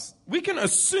crops. We can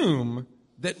assume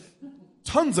that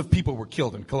tons of people were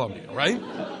killed in Colombia, right?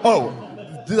 Oh,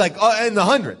 in the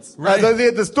hundreds. Right.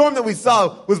 The storm that we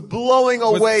saw was blowing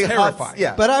away. terrifying.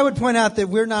 Yeah. But I would point out that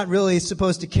we're not really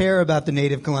supposed to care about the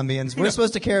native Colombians. We're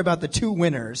supposed to care about the two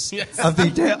winners Yes. of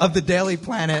the Daily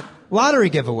Planet lottery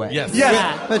giveaway. Yes.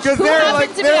 Yes. Because Who they're happens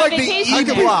to be they're on like the vacation E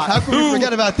there? block. How can we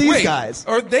forget about these Wait, guys?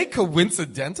 Are they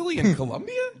coincidentally in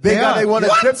Colombia? They are. want a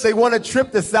trip. They want a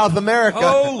trip to South America.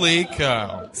 Holy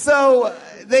cow. So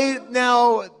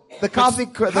the coffee.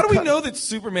 How do we know that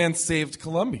Superman saved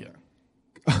Colombia?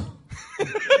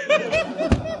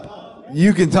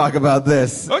 You can talk about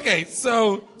this. Okay,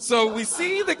 so we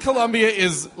see that Colombia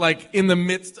is in the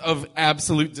midst of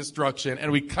absolute destruction,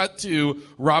 and we cut to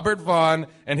Robert Vaughn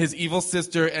and his evil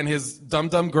sister and his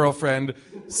dumb girlfriend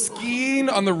skiing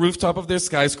on the rooftop of their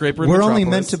skyscraper. We're in only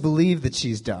Metropolis. meant to believe that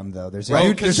she's dumb, though. There's a Right,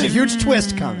 huge, 'cause there's a huge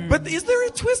twist coming. But is there a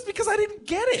twist? Because I didn't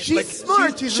get it. She's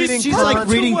smart. She's reading She's Kant. like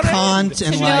reading To what Kant end?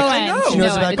 and To like no I end. know. To She knows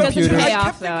no about end. It doesn't computers. pay I off,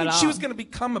 kept though, at thinking she all. was going to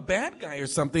become a bad guy or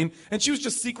something, and she was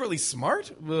just secretly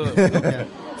smart. Ugh.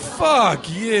 Fuck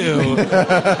you.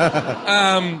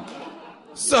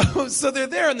 So they're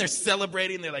there and they're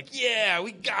celebrating. They're like, yeah,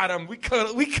 we got him. We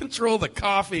control the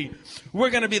coffee.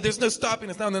 There's no stopping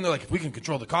us now. And then they're like, if we can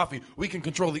control the coffee, we can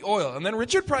control the oil. And then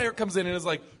Richard Pryor comes in and is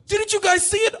like, didn't you guys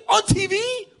see it on TV?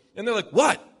 And they're like,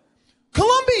 what?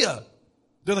 Colombia.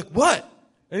 They're like, what?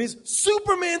 And he's,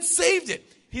 Superman saved it.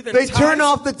 They turn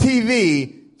off the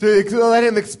TV to let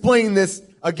him explain this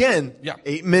again. Yeah.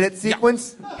 8-minute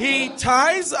sequence. Yeah. He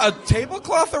ties a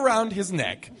tablecloth around his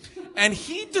neck, and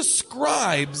he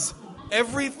describes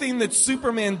everything that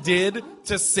Superman did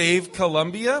to save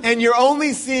Colombia. And you're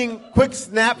only seeing quick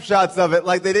snapshots of it,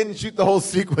 like they didn't shoot the whole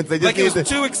sequence. They just Like it was needed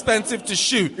to- too expensive to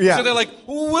shoot. Yeah. So they're like,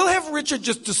 we'll have Richard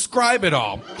just describe it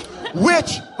all.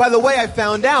 Which, by the way, I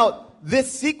found out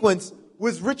this sequence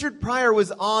was Richard Pryor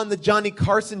was on the Johnny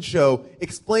Carson show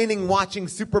explaining watching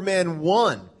Superman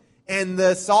 1. And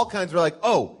the Salkinds were like,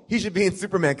 oh, he should be in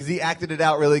Superman because he acted it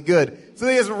out really good. So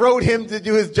they just wrote him to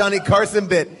do his Johnny Carson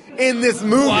bit in this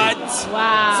movie. What?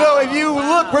 Wow. So if you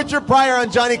look Richard Pryor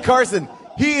on Johnny Carson,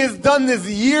 he has done this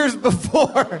years before.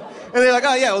 And they're like,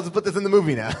 oh yeah, let's put this in the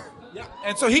movie now. Yeah.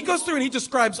 And so he goes through and he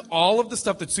describes all of the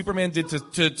stuff that Superman did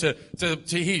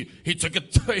he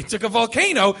took a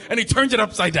volcano and he turned it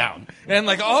upside down. And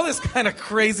like all this kind of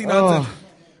crazy nonsense.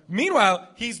 Meanwhile,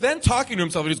 he's then talking to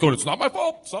himself and he's going, it's not my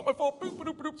fault, it's not my fault, boop,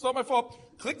 boop, boop, it's not my fault.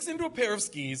 Clicks into a pair of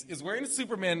skis, is wearing a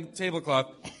Superman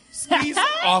tablecloth, skis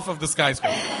off of the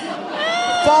skyscraper.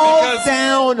 Falls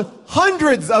down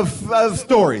hundreds of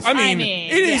stories. I mean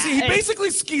he basically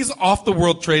skis off the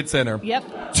World Trade Center.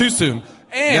 Yep. Too soon.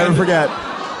 And Never forget.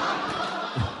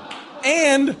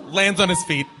 And lands on his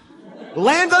feet.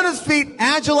 Lands on his feet,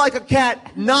 agile like a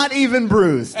cat, not even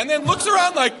bruised. And then looks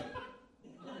around like...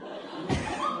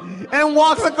 and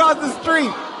walks across the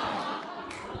street.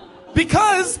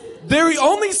 Because their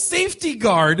only safety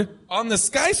guard on the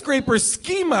skyscraper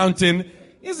ski mountain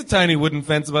is a tiny wooden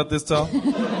fence about this tall.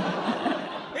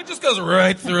 It just goes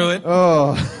right through it.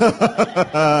 Oh.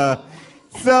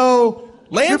 So...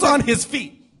 lands on his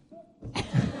feet.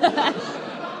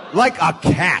 Like a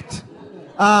cat.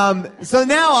 So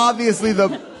now, obviously, the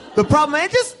problem...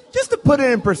 And just to put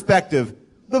it in perspective...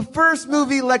 The first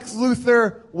movie, Lex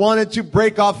Luthor wanted to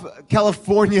break off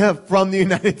California from the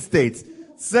United States.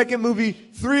 Second movie,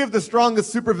 3 of the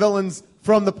strongest supervillains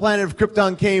from the planet of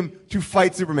Krypton came to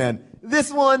fight Superman.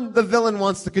 This one, the villain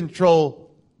wants to control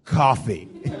coffee.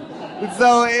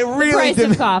 So it really the price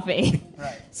didn't... of coffee.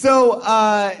 Right. So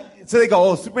they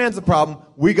go, Superman's a problem.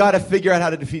 We got to figure out how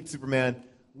to defeat Superman.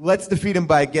 Let's defeat him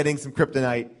by getting some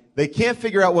kryptonite. They can't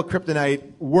figure out what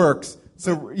kryptonite works.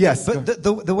 So, yes. But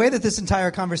the way that this entire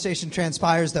conversation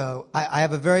transpires, though, I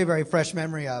have a very, very fresh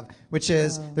memory of, which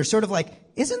is they're sort of like,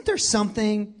 isn't there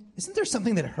something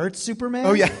that hurts Superman?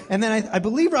 Oh, yeah. And then I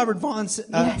believe Robert Vaughn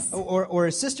or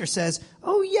his sister says,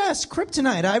 oh, yes,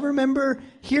 kryptonite. I remember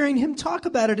hearing him talk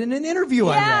about it in an interview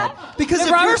I read. Because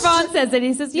Robert Vaughn says it.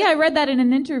 He says, yeah, I read that in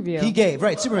an interview. He gave,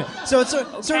 right, Superman. So it's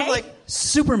sort of like,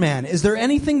 Superman, is there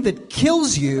anything that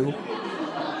kills you?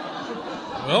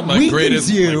 Well, my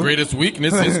greatest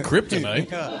weakness is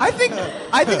kryptonite. I think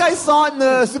I saw it in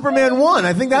the Superman 1.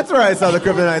 I think that's where I saw the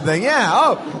kryptonite thing. Yeah.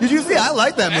 Oh, did you see? I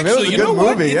like that movie. Actually, it was a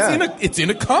good movie. It's in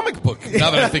a comic book,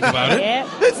 now that I think about it.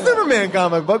 It's Superman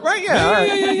comic book, right? Yeah.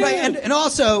 Right. And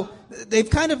also, they've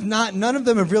kind of none of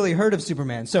them have really heard of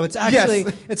Superman. So it's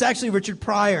actually Richard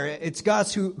Pryor. It's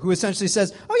Gus who essentially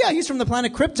says, oh yeah, he's from the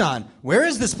planet Krypton. Where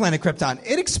is this planet Krypton?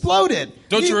 It exploded.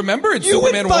 Don't you remember? It's you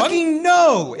Superman would fucking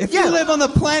know. If you live on the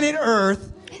planet Earth,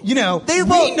 we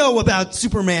know about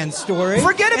Superman's story.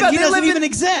 Forget about it. He doesn't even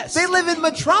exist. They live in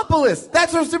Metropolis.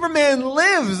 That's where Superman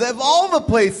lives, of all the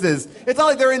places. It's not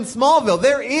like they're in Smallville.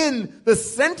 They're in the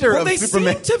center of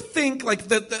Superman. They seem to think, like,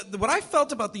 what I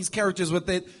felt about these characters with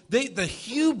the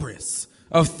hubris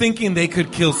of thinking they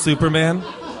could kill Superman.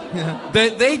 Yeah.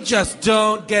 They just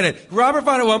don't get it. Robert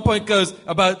Vaughn at one point goes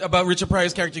about Richard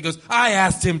Pryor's character. He goes, I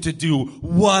asked him to do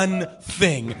one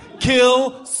thing.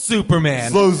 Kill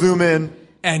Superman. Slow zoom in.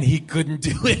 And he couldn't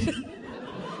do it. And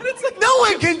it's like, no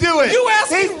one can do it. You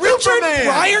asked Richard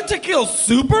Pryor to kill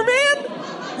Superman?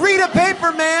 Read a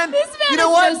paper, man. This man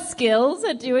has no skills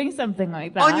at doing something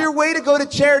like that. On your way to go to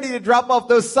charity to drop off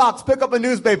those socks, pick up a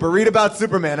newspaper, read about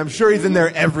Superman. I'm sure he's in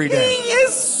there every day. He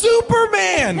is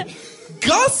Superman.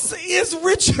 Gus is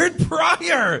Richard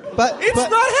Pryor. But it's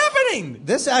not happening.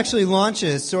 This actually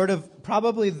launches sort of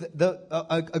probably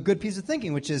a good piece of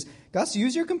thinking, which is, Gus,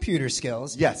 use your computer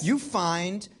skills. Yes. You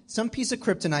find some piece of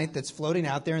kryptonite that's floating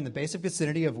out there in the basic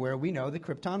vicinity of where we know that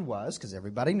Krypton was, because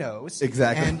everybody knows.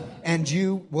 Exactly. And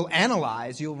you will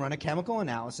you'll run a chemical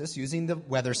analysis using the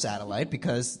weather satellite,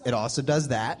 because it also does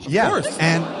that. Yeah. Of course.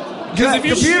 And because if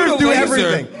you computers do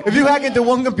everything. If you hack into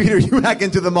one computer, you hack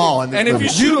into them all. And if you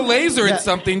shoot a laser at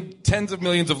something tens of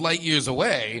millions of light years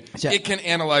away, it can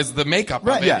analyze the makeup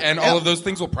of it, and all of those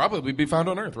things will probably be found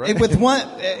on Earth, right? With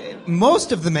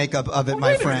most of the makeup of it,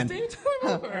 my friend,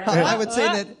 I would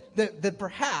say that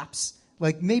perhaps,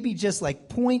 like, maybe just like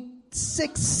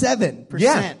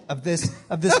 0.67% of this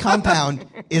compound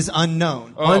is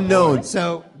unknown. Unknown. Boy.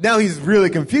 So now he's really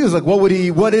confused. Like, what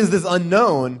is this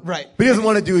unknown? Right. But he doesn't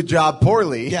want to do a job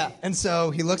poorly. Yeah. And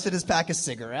so he looks at his pack of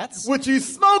cigarettes, which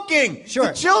he's smoking. Sure.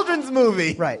 It's a children's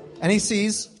movie. Right. And he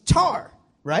sees tar.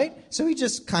 Right. So he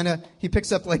just he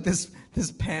picks up like this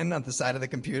pen on the side of the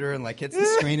computer and like hits the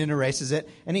screen and erases it,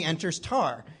 and he enters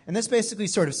tar. And this basically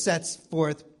sort of sets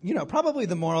forth, probably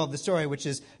the moral of the story, which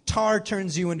is tar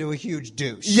turns you into a huge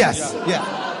douche. Yes.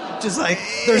 Yeah. Just like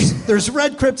there's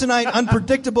red kryptonite,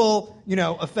 unpredictable,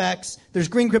 effects. There's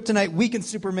green kryptonite, weakens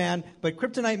Superman, but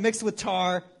kryptonite mixed with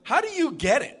tar. How do you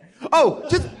get it? Oh,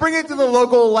 just bring it to the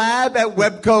local lab at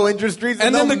Webco Industries.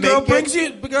 And then the girl brings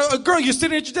you, you're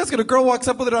sitting at your desk, and a girl walks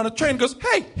up with it on a tray and goes,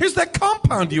 hey, here's that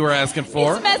compound you were asking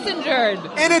for. It's messengered.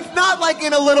 And it's not like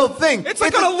in a little thing. It's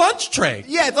like on a lunch tray.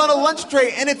 Yeah, it's on a lunch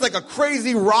tray, and it's like a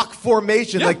crazy rock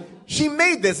formation. Yeah. Like, she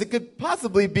made this. It could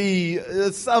possibly be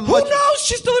some. Who knows?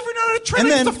 She's delivering it on a tray.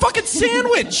 It's a fucking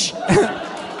sandwich.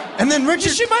 And then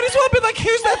Richard... She might as well be like,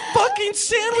 here's that fucking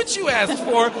sandwich you asked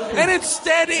for. And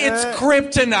instead, it's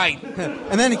kryptonite.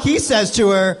 And then he says to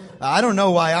her, I don't know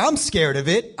why I'm scared of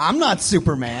it. I'm not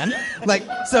Superman. Like,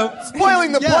 so...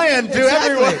 Spoiling the plan to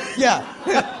everyone.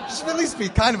 Yeah. Should at least be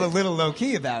kind of a little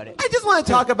low-key about it. I just want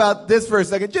to talk about this for a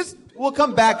second. We'll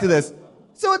come back to this.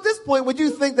 So at this point, would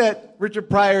you think that Richard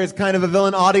Pryor is kind of a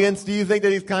villain? Audience, do you think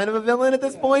that he's kind of a villain at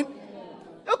this point?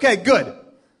 Okay, good.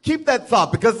 Keep that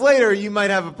thought, because later you might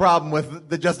have a problem with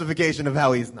the justification of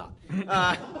how he's not.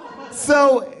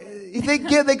 So they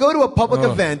go to a public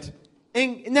event,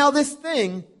 and now this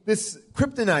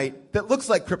kryptonite that looks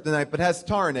like kryptonite but has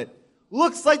tar in it,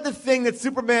 looks like the thing that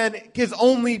Superman is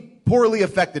only poorly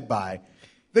affected by.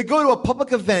 They go to a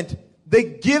public event, they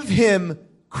give him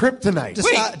kryptonite.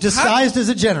 Disguised as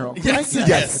a general. Yes.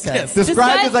 Okay.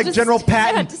 Described as like General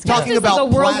Patton talking about a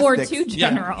World War plastics. II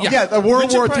general. Yeah, the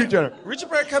World War II general. Richard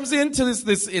Pryor comes into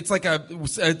this. It's like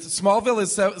Smallville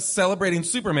is celebrating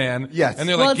Superman. Yes. And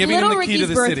they're like giving him the key to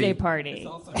the birthday city. Party.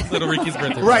 It's Little Ricky's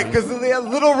birthday party. Right, because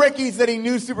little Ricky said he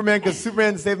knew Superman because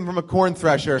Superman saved him from a corn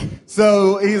thresher.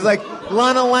 So he's like,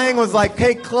 Lana Lang was like,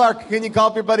 hey, Clark, can you call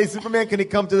up your buddy Superman? Can he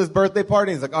come to this birthday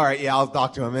party? He's like, all right, yeah, I'll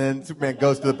talk to him. And then Superman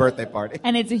goes to the birthday party.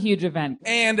 And it's a huge event.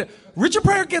 And Richard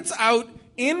Pryor gets out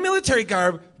in military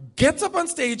garb, gets up on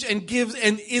stage and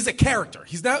is a character.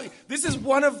 He's now this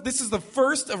is the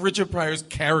first of Richard Pryor's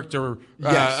character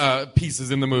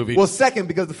pieces in the movie. Well, second,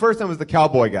 because the first time was the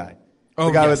cowboy guy. The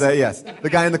guy with the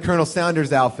guy in the Colonel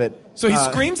Sanders outfit. So he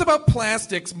screams about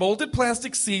plastics, molded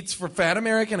plastic seats for fat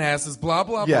American asses, blah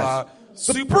blah blah.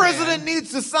 The president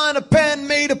needs to sign a pen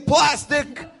made of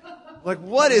plastic. Like,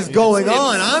 what is going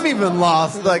on? I'm even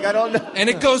lost. Like, I don't know. And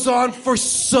it goes on for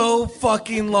so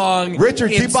fucking long.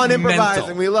 Richard, keep on improvising.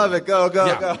 Mental. We love it.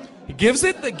 Go. He gives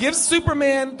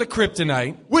Superman the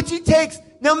kryptonite. Which he takes.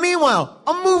 Now, meanwhile,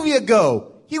 a movie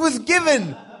ago, he was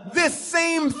given this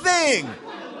same thing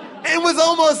and was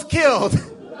almost killed.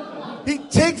 He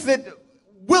takes it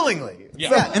willingly.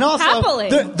 Yeah, and also,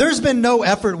 there's been no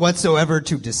effort whatsoever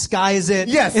to disguise it.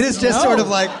 Yes. It is just sort of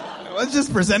like... Let's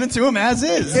just present it to him as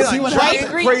is. It's See like what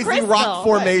happens. crazy crystal. rock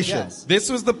formation. Right, yes. This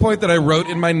was the point that I wrote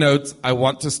in my notes. I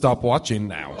want to stop watching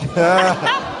now.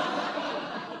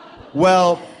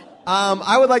 Well,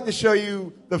 I would like to show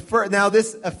you the first. Now,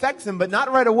 this affects him, but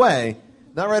not right away.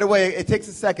 Not right away. It takes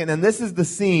a second, and this is the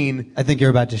scene. I think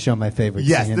you're about to show my favorite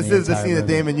Yes, scene. this is the scene that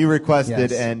Damon you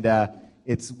requested, Yes. and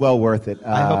it's well worth it.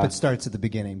 I hope it starts at the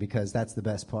beginning because that's the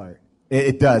best part.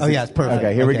 It does. Oh yeah, it's perfect.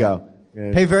 Okay, here we go.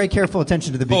 Pay very careful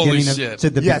attention to the Holy beginning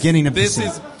shit. beginning of This the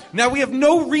scene. is now we have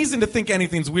no reason to think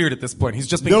anything's weird at this point. He's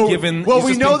just been given. Well, he's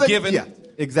we just know been that. Given, Yeah,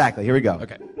 exactly. Here we go.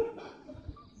 Okay.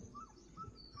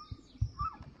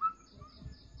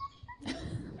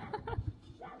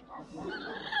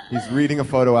 He's reading a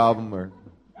photo album, or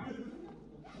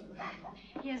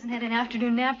He hasn't had an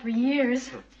afternoon nap for years.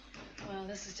 Well,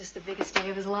 this is just the biggest day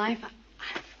of his life.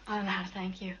 I don't know how to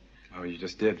thank you. Oh, you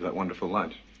just did that wonderful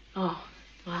lunch. Oh,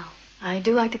 well, I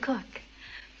do like to cook.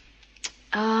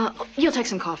 You'll take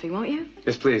some coffee, won't you?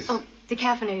 Yes, please. Oh,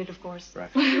 decaffeinated, of course. Right.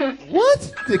 what?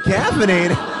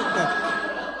 Decaffeinated?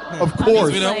 Of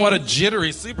course. We don't want a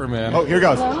jittery Superman. Oh, here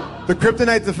goes. The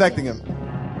kryptonite's affecting him.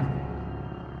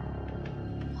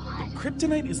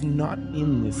 Kryptonite is not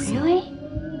in this scene. Really?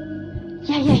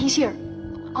 Yeah, he's here.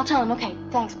 I'll tell him. Okay,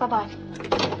 thanks. Bye-bye.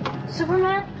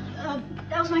 Superman?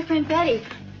 That was my friend Betty.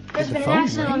 There's been an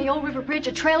accident on the Old River Bridge.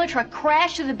 A trailer truck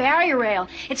crashed through the barrier rail.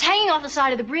 It's hanging off the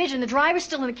side of the bridge, and the driver's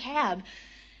still in the cab.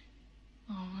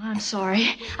 Oh, I'm sorry.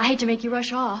 I hate to make you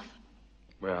rush off.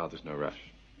 Well, there's no rush.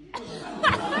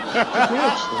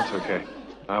 It's okay.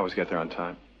 I always get there on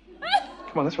time.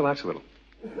 Come on, let's relax a little.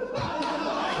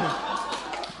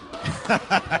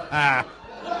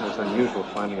 It's unusual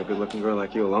finding a good-looking girl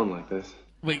like you alone like this.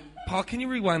 Wait, Paul, can you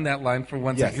rewind that line for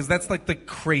 1 second? Because that's like the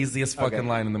craziest fucking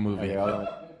line in the movie. Okay, hold on.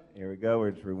 Here we go.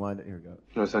 We're just rewind it. Here we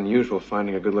go. It's unusual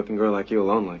finding a good-looking girl like you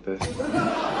alone like this.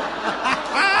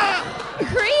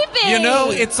 Creepy! You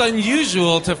know, it's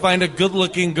unusual to find a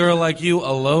good-looking girl like you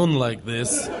alone like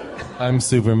this. I'm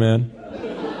Superman.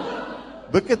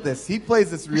 Look at this. He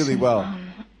plays this really well.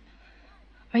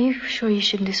 Are you sure you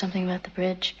shouldn't do something about the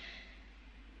bridge?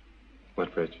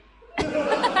 What bridge?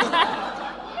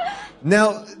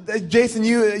 Now, Jason,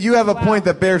 you have a point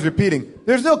that bears repeating.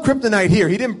 There's no kryptonite here.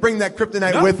 He didn't bring that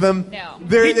kryptonite with him. No.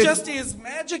 He just is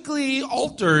magically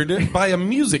altered by a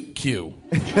music cue.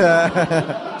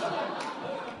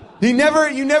 You never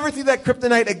see that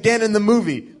kryptonite again in the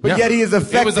movie, but yet he is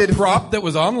affected. It was a prop that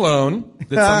was on loan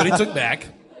that somebody took back.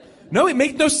 No, it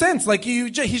made no sense. Like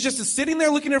he's just sitting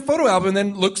there looking at a photo album and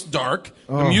then looks dark.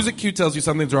 The music cue tells you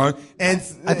something's wrong. And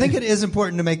I think it is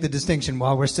important to make the distinction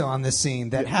while we're still on this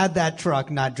scene that had that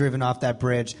truck not driven off that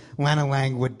bridge, Lana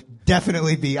Lang would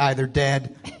definitely be either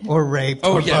dead or raped.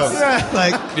 Oh, or yes. both.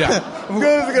 Like,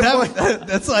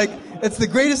 that's like, it's the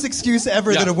greatest excuse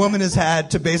ever that a woman has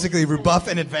had to basically rebuff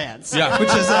in advance. Yeah. Which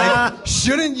is like,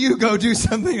 shouldn't you go do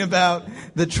something about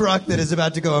the truck that is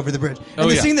about to go over the bridge? And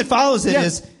the scene that follows it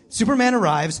is Superman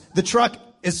arrives, the truck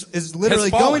is literally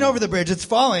going over the bridge, it's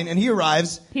falling, and he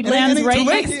arrives. He lands right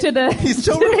next to the He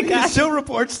still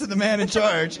reports to the man in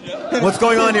charge. What's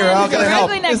going on here? How can I help?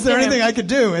 Is there anything I could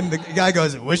do? And the guy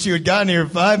goes, wish you had gotten here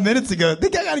 5 minutes ago. I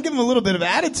think I got to give him a little bit of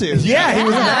attitude. Yeah, he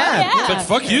was mad. It's like,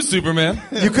 fuck you, Superman.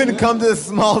 You couldn't come to this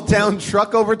small town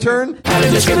truck overturn?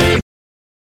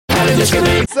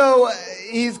 So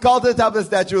he's called to the top of the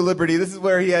Statue of Liberty. This is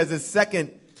where he has his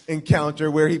second encounter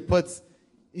where he puts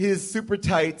his super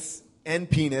tights and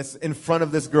penis in front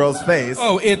of this girl's face.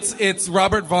 Oh, it's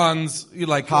Robert Vaughn's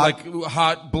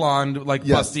hot blonde,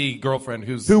 busty girlfriend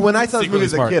who when I saw this movie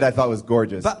as a kid I thought was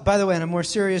gorgeous. By the way, on a more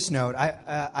serious note,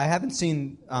 I haven't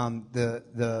seen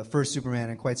the first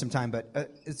Superman in quite some time,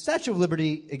 but Statue of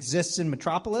Liberty exists in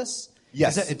Metropolis.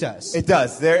 Yes, it does. It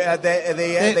does.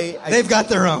 They've got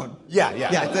their own. Yeah.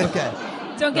 Okay.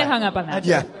 Don't get hung up on that.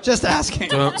 Yeah, just asking.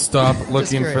 Don't stop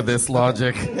looking for this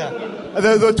logic.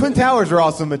 The Twin Towers are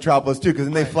also in Metropolis too, because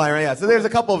then they fly around. Yeah, so there's a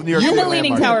couple of New York. And the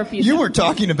Leaning Tower of Pisa. You were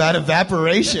talking about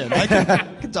evaporation. I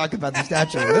can talk about the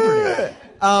Statue of Liberty.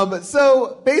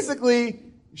 So basically,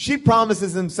 she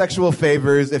promises him sexual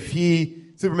favors if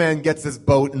Superman gets this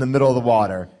boat in the middle of the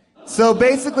water. So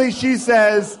basically, she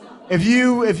says, if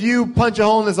you punch a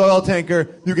hole in this oil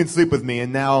tanker, you can sleep with me.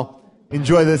 And now,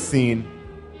 enjoy this scene.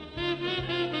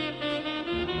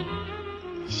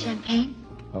 Champagne?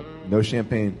 Oh, no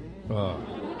champagne. Oh.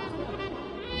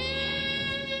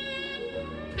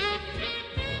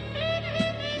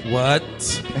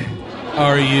 What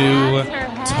are you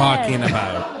talking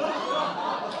about?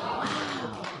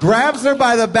 Grabs her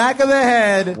by the back of the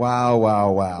head.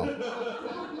 Wow.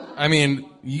 I mean,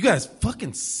 you guys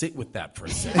fucking sit with that for a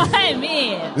second. I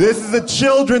mean, this is a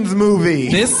children's movie.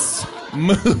 This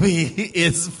movie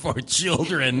is for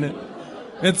children.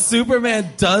 And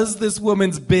Superman does this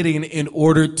woman's bidding in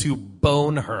order to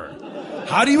bone her.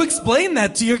 How do you explain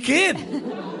that to your kid?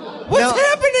 What's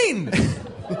happening?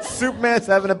 Superman's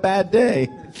having a bad day.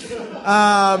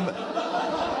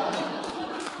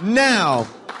 Now,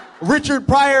 Richard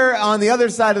Pryor on the other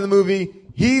side of the movie,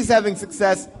 he's having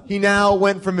success. He now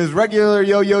went from his regular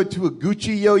yo-yo to a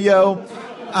Gucci yo-yo.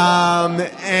 Was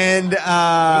it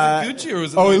Gucci or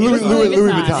was it Louis Vuitton.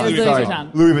 Louis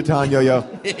Vuitton. Louis Vuitton yo-yo.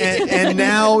 and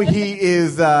now he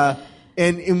is,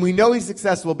 and we know he's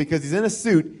successful because he's in a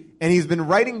suit and he's been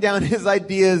writing down his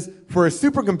ideas for a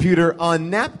supercomputer on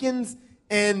napkins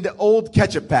and old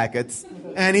ketchup packets.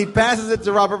 And he passes it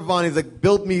to Robert Vaughn. He's like,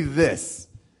 build me this.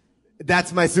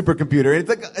 That's my supercomputer. And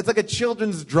it's like a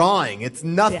children's drawing. It's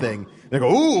nothing. Yeah. They go,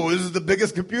 ooh, this is the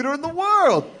biggest computer in the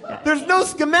world. There's no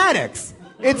schematics.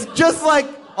 It's just like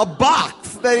a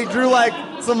box that he drew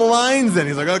like some lines in.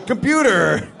 He's like, a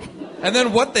computer. And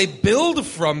then what they build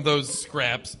from those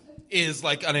scraps is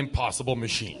like an impossible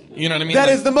machine. You know what I mean? That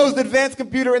is the most advanced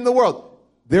computer in the world.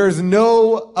 There's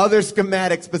no other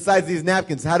schematics besides these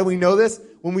napkins. How do we know this?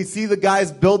 When we see the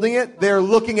guys building it, they're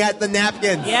looking at the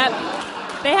napkins. Yep.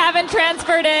 They haven't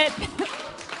transferred it.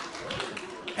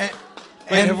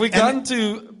 Have we gotten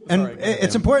to...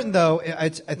 It's important, though, I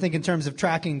think, in terms of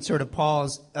tracking sort of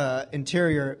Paul's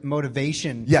interior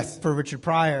motivation for Richard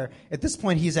Pryor. At this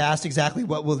point, he's asked exactly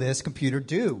what will this computer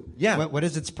do? Yeah. What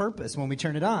is its purpose when we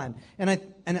turn it on? And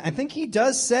I think he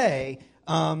does say,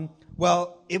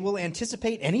 well, it will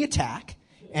anticipate any attack,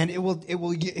 and it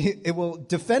will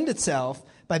defend itself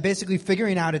by basically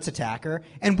figuring out its attacker,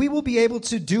 and we will be able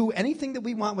to do anything that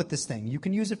we want with this thing. You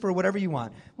can use it for whatever you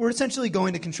want. We're essentially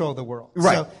going to control the world.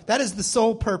 Right. So that is the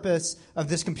sole purpose of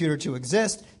this computer to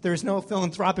exist. There is no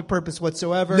philanthropic purpose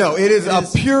whatsoever. No, it is a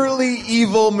purely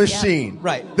evil machine. Yeah.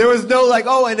 Right. There was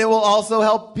no and it will also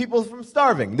help people from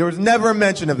starving. There was never a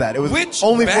mention of that. It was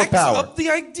only for power. Which backs up the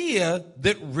idea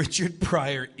that Richard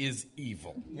Pryor is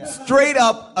evil. Yeah. Straight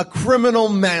up a criminal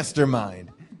mastermind.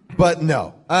 But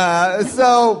no.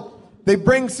 So they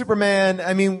bring Superman.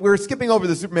 I mean, we're skipping over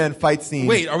the Superman fight scene.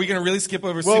 Wait, are we going to really skip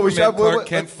over Superman Clark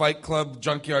Kent Fight Club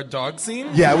Junkyard Dog scene?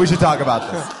 Yeah, we should talk about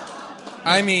this.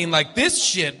 I mean, this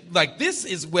shit, this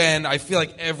is when I feel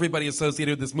like everybody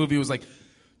associated with this movie was like,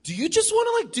 do you just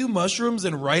want to do mushrooms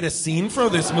and write a scene for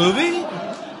this movie?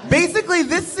 Basically,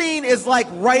 this scene is like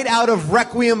right out of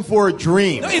Requiem for a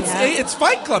Dream. No, it's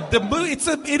Fight Club.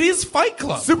 It is Fight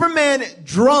Club. Superman,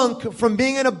 drunk from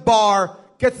being in a bar,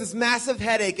 gets this massive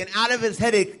headache, and out of his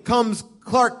headache comes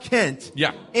Clark Kent.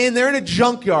 Yeah. And they're in a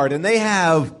junkyard, and they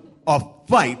have a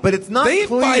fight, but it's not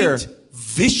clear. They fight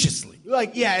viciously.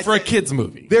 Like, yeah. For a kid's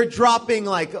movie. They're dropping,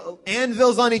 like,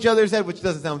 anvils on each other's head, which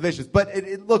doesn't sound vicious, but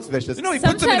it looks vicious. He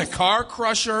puts them in a car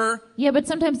crusher. Yeah, but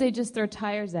sometimes they just throw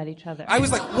tires at each other. I was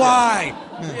like, why?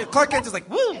 Clark Kent is like,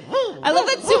 woo, woo. I love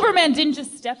that Superman didn't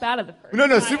just step out of the first No,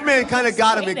 tire. Superman kind of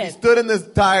got him. He stood in the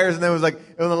tires, and then was like,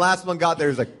 and when the last one got there,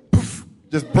 he was like, poof,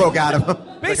 just broke out of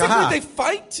him. Basically, they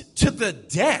fight to the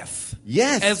death.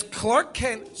 Yes. As Clark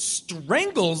Kent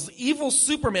strangles evil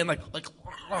Superman, like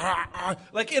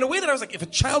in a way that I was like, if a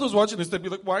child was watching this, they'd be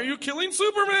like, why are you killing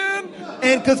Superman?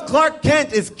 And because Clark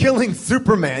Kent is killing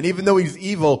Superman, even though he's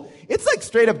evil, it's like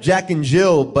straight up Jack and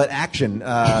Jill, but action.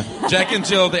 Jack and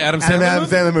Jill, the Adam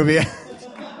Sandler movie.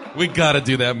 We gotta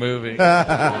do that movie.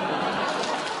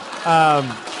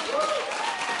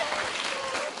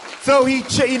 So he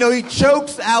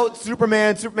chokes out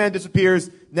Superman. Superman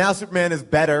disappears. Now Superman is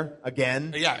better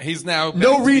again. Yeah, he's now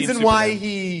no reason why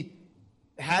he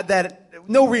had that.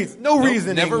 No reason. No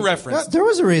reason. Never referenced. There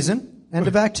was a reason. End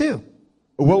of Act 2.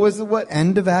 What was the what?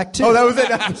 End of Act 2. Oh, that was it.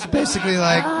 It's basically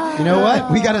like, you know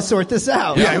what? We got to sort this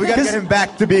out. Yeah, we got to get him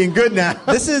back to being good now.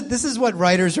 This is what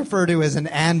writers refer to as an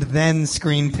and then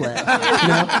screenplay.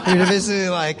 You're basically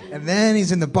like, and then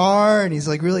he's in the bar and he's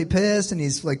like really pissed and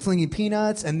he's like flinging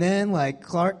peanuts and then like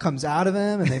Clark comes out of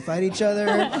him and they fight each other.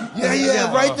 Right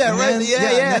there, right there.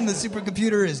 Yeah. And then the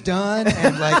supercomputer is done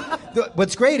and like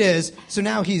what's great is so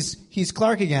now he's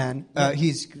Clark again.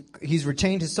 He's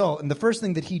retained his soul and the first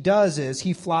thing that he does is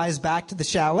he flies back to the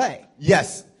chalet.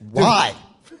 Yes. Why?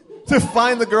 To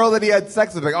find the girl that he had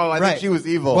sex with. Like, I think she was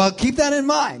evil. Well, keep that in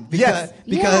mind. Because,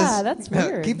 yeah, that's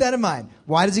weird. Keep that in mind.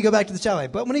 Why does he go back to the chalet?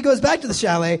 But when he goes back to the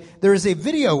chalet, there is a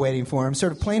video waiting for him,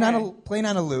 sort of playing on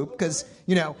a loop, because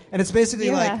and it's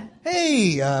basically like,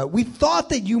 hey, we thought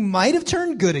that you might have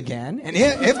turned good again, and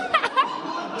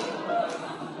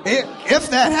if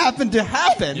that happened to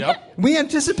happen, we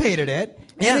anticipated it,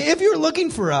 and if you're looking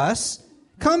for us,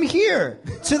 come here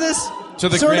to this. To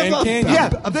the sort Grand of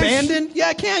Canyon. Abandoned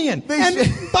canyon. And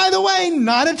by the way,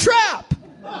 not a trap.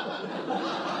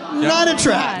 Not a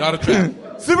trap. Not a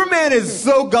trap. Superman is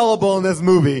so gullible in this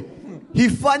movie.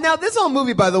 Now, this whole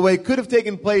movie, by the way, could have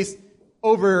taken place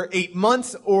over 8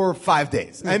 months or 5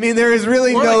 days. I mean, there is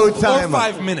really no time. Or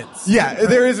 5 minutes. Yeah,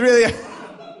 there is really...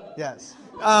 Yes.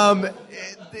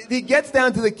 He gets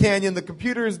down to the canyon. The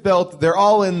computer is built. They're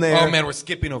all in there. Oh, man, we're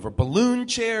skipping over balloon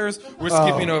chairs. We're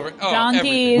skipping over... donkeys.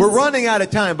 Everything. We're running out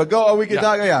of time, but we can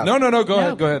talk... Yeah. No, go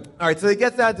ahead. All right, so he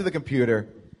gets down to the computer,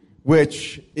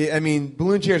 which, I mean,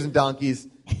 balloon chairs and donkeys,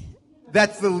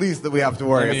 that's the least that we have to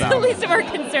worry about. The least of our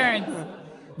concerns.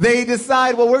 They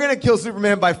decide, well, we're going to kill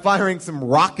Superman by firing some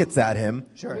rockets at him.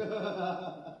 Sure.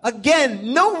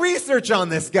 Again, no research on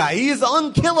this guy. He is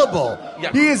unkillable.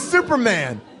 Yeah. He is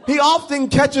Superman. He often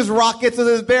catches rockets with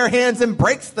his bare hands and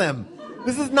breaks them.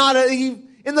 This is not in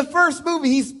the first movie,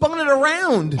 he spun it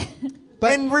around.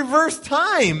 But in reverse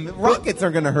time, rockets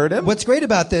aren't going to hurt him. What's great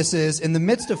about this is, in the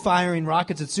midst of firing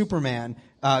rockets at Superman,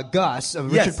 Gus,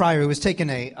 Richard Pryor, who was taking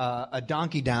a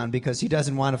donkey down because he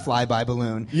doesn't want to fly by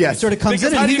balloon, sort of comes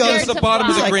in and he goes to the bottom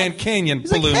of the Grand Canyon,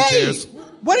 balloon chairs.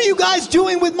 What are you guys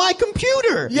doing with my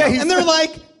computer? Yeah, and they're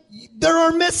like, there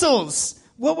are missiles.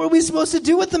 What were we supposed to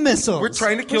do with the missiles? We're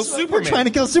trying to kill Superman. We're trying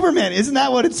to kill Superman. Isn't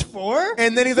that what it's for?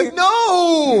 And then he's like,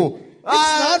 no! It's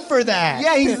not for that.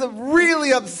 Yeah, he's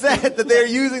really upset that they're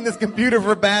using this computer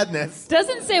for badness.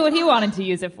 Doesn't say what he wanted to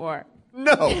use it for.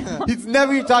 No. He's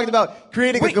never even talked about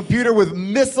creating a computer with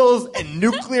missiles and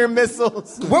nuclear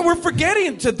missiles. What we're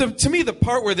forgetting, to me, the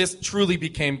part where this truly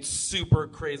became super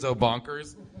crazo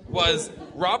bonkers was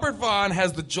Robert Vaughn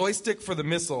has the joystick for the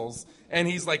missiles, and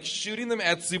he's like shooting them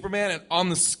at Superman, and on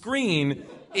the screen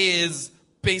is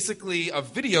basically a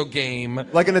video game,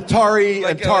 like an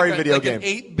Atari video game, an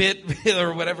 8-bit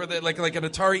or whatever, like an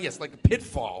Atari, like a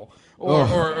Pitfall,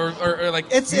 or like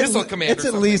it's Missile Command. It's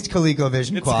at least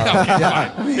ColecoVision quality.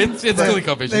 Okay, it's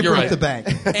ColecoVision. They You're broke right. the bank.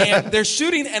 And they're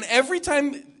shooting, and every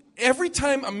time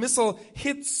a missile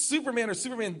hits Superman or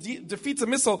Superman defeats a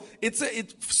missile,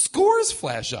 scores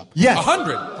flash up. Yes.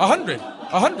 100.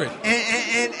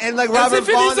 And like Robert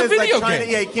Vaughn is like trying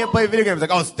to, he can't play video games.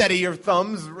 Like, steady your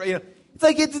thumbs. It's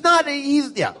like, it's not,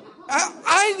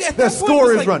 the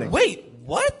score is running. Wait,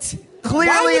 what?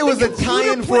 Clearly it was a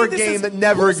tie-in for a game that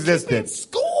never existed.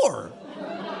 Score.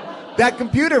 That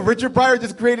computer, Richard Pryor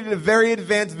just created a very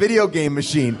advanced video game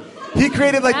machine. He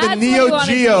created like the That's Neo what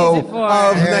he Geo wanted to use it for.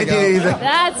 of There you go. 1980s.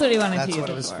 That's what he wanted That's to use what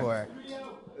it it was for.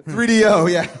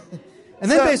 3DO, yeah. And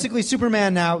then basically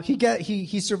Superman now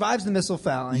he survives the missile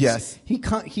phalanx. Yes.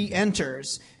 He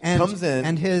enters and comes in,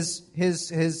 and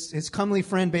his comely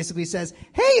friend basically says,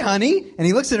 "Hey, honey," and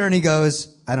he looks at her and he goes,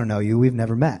 "I don't know you. We've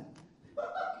never met."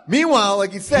 Meanwhile,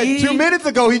 like you said, 2 minutes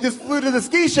ago, he just flew to the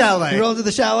ski chalet. He rolled to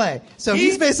the chalet. So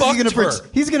he's basically fucked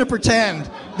going to pretend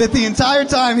that the entire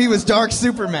time he was Dark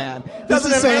Superman. This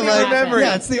Doesn't is sort have of any like memory.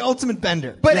 yeah, it's the ultimate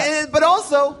bender. But Yeah. but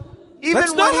also, even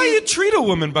That's when not how he, you treat a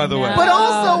woman, by the way. But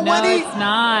also no, when it's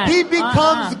not. he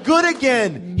becomes Uh-uh. good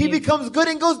again. He becomes good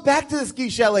and goes back to the ski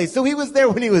chalet. So he was there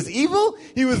when he was evil.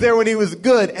 He was there when he was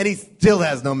good, and he still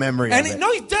has no memory And of it.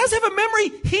 no, he does have a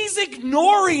memory. He's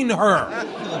ignoring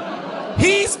her.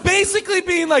 He's basically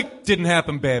being like, didn't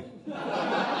happen, babe.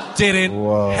 Didn't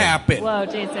happen. Whoa,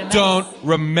 Jason. Don't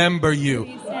remember you. What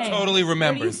are you saying? Totally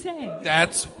remembers. What are you saying?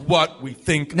 That's what we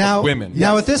think Now, of women.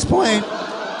 now at this point,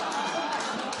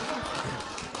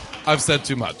 I've said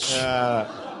too much.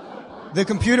 the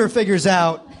computer figures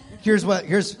out. Here's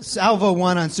Salvo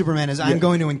 1 on Superman is I'm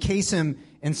going to encase him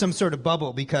in some sort of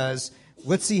bubble because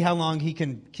let's see how long he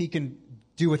can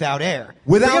do without air.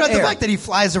 Without Forget about air. the fact that he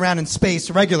flies around in space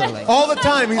regularly. All the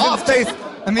time. He's in space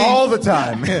all the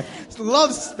time.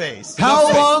 Loves space.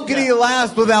 How long can he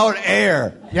last without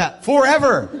air? Yeah.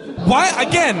 Forever. Why?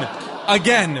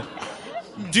 Again,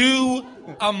 do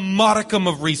a modicum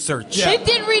of research. They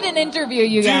did read an interview,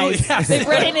 you guys. yes. They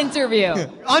read an interview.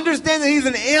 Understand that he's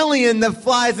an alien that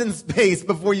flies in space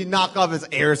before you knock off his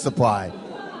air supply.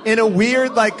 In a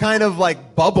weird, like, kind of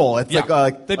like bubble. It's Yeah.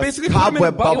 like They a basically put him in a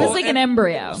cobweb bubble. It was like an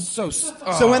embryo. So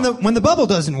when the bubble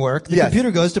doesn't work, the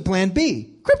computer goes to plan B.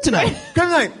 Kryptonite.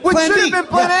 Kryptonite, which Plan should B. have been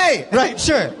plan A. Right,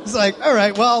 sure. It's like, all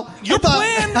right, well, Your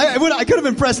plan- I could have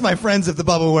impressed my friends if the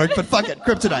bubble worked, but fuck it,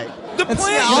 kryptonite. the It's-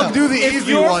 plan. I'll do the if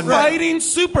easy you're one. fighting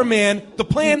Superman, the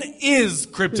plan is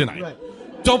kryptonite. Right.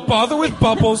 Don't bother with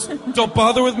bubbles. Don't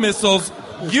bother with missiles.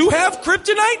 You have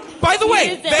kryptonite? By the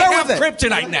way, they Start have with it.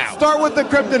 kryptonite now. Start with the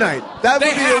kryptonite. That would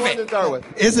They be the have one it. to start with.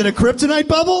 Is it a kryptonite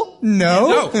bubble?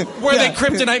 No. No. Were they Yeah.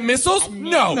 kryptonite missiles?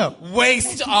 No. No.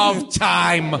 Waste of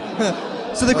time.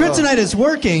 So the kryptonite is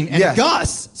working, and Yes.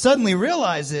 Gus suddenly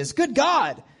realizes, good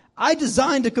God, I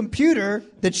designed a computer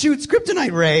that shoots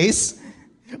kryptonite rays.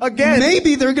 Again.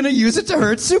 Maybe they're going to use it to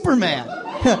hurt Superman.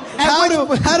 How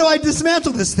do I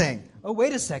dismantle this thing? Oh,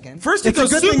 wait a second. First he It's a goes,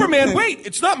 good thing- Superman, wait,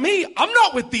 it's not me. I'm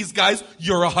not with these guys.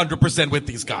 You're 100% with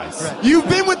these guys. You've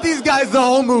been with these guys the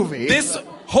whole movie. This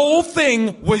whole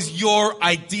thing was your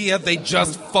idea. They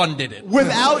just funded it.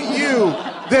 Without you,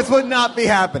 this would not be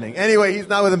happening. Anyway, he's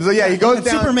not with him. So yeah, he goes And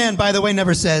down. Superman, by the way,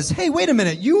 never says, hey, wait a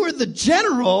minute, you were the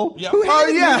general Yeah. who Oh,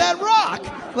 handed yeah. me that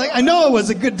rock. Like, I know it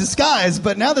was a good disguise,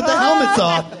 but now that the helmet's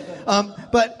off.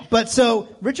 But so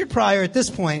Richard Pryor at this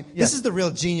point, this is the real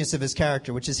genius of his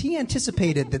character, which is he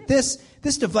anticipated that this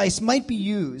device might be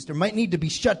used or might need to be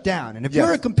shut down. And if Yes.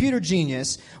 you're a computer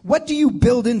genius, what do you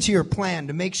build into your plan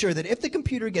to make sure that if the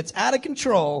computer gets out of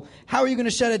control, how are you going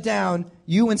to shut it down?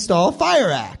 You install a fire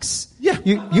axe. Yeah.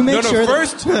 You make sure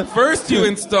First you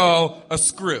install a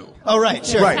screw. Oh, right,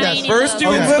 sure. Right. Yes. Tiny First you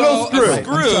little install screw. a Right,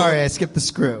 screw. I'm sorry, I skipped the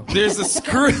screw. There's a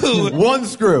screw. One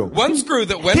screw. One screw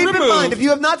that when Keep removed. in mind, if you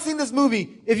have not seen this movie,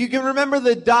 if you can remember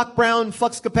the Doc Brown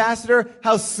flux capacitor,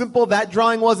 how simple that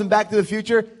drawing was in Back to the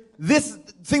Future, this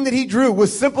thing that he drew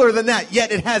was simpler than that,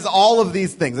 yet it has all of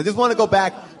these things. I just want to go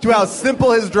back to how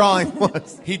simple his drawing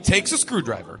was. He takes a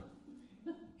screwdriver.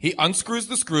 He unscrews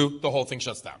the screw. The whole thing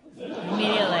shuts down.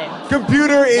 Immediately.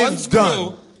 Computer is One screw.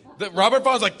 done. That Robert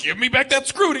Vaughn's like, give me back that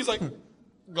screw. And he's like,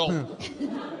 go.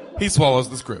 He swallows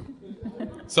the screw.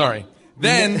 Sorry.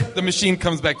 Then the machine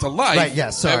comes back to life. Right,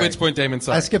 yes, sorry. At which point Damon,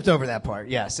 sorry. I skipped over that part,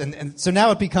 yes. And so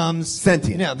now it becomes...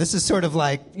 Sentient. You know, this is sort of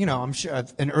like, you know, I'm sure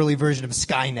an early version of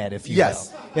Skynet, if you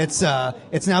Yes. will.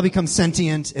 It's now become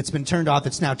sentient. It's been turned off.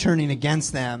 It's now turning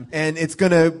against them. And it's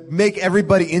going to make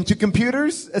everybody into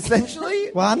computers, essentially.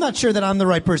 Well, I'm not sure that I'm the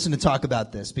right person to talk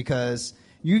about this because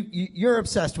you're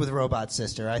obsessed with Robot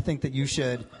Sister. I think that you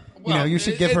should, you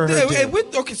should give her her due.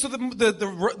 Okay, so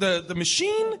the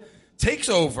machine takes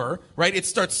over, right? It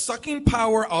starts sucking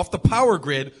power off the power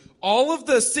grid. All of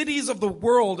the cities of the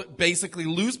world basically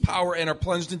lose power and are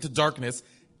plunged into darkness.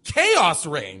 Chaos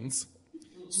reigns.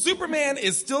 Superman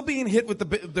is still being hit with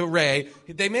the ray.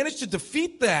 They manage to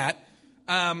defeat that.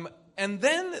 And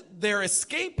then they're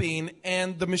escaping,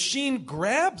 and the machine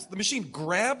grabs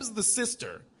the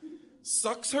sister,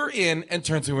 sucks her in, and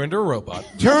turns her into a robot.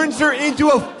 Turns her into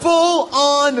a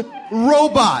full-on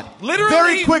robot. Literally,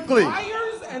 Very quickly.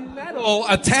 Wires and metal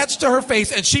attached to her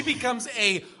face, and she becomes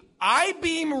a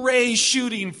I-beam ray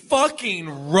shooting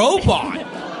fucking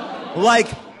robot.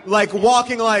 like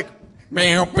walking like...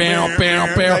 Bow, bow,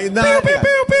 bow, bow. Like, nah, Pew, pew,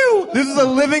 pew, pew. This is a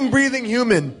living, breathing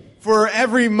human for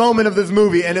every moment of this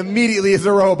movie, and immediately is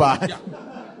a robot.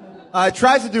 Yeah.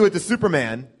 Tries to do it to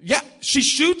Superman. Yeah, she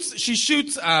shoots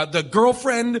the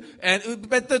girlfriend,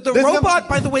 but the robot,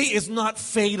 by the way, is not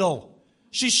fatal.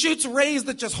 She shoots rays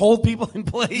that just hold people in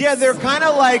place. Yeah, they're kind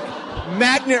of like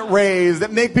magnet rays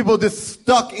that make people just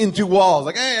stuck into walls.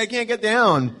 Like, hey, I can't get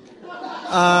down.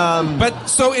 But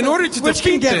so in order to Which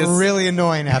defeat can get this, really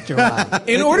annoying after a while.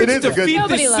 in order to defeat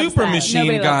Nobody this loves super that. machine,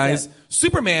 Nobody loves guys, it.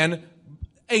 Superman,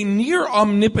 a near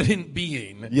omnipotent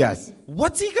being. Yes.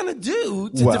 What's he gonna do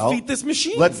to defeat this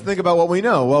machine? Let's think about what we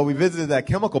know. Well, we visited that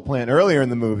chemical plant earlier in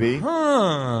the movie.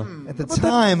 At the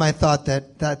time, I thought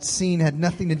that scene had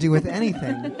nothing to do with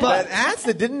anything. But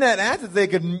didn't that acid they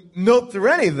could milk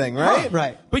through anything, right?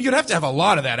 Right. But you'd have to have a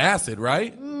lot of that acid,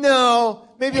 right? No,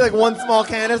 maybe like one small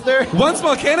canister. One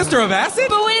small canister of acid?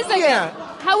 But wait a second.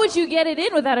 Yeah. How would you get it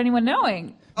in without anyone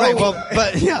knowing? Right, well,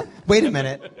 but yeah, wait a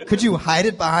minute. Could you hide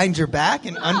it behind your back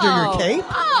and under your cape?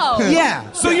 Oh. Yeah.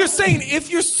 So you're saying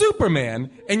if you're Superman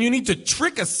and you need to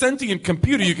trick a sentient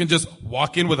computer, you can just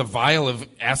walk in with a vial of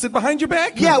acid behind your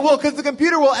back? Yeah, well, because the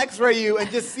computer will X-ray you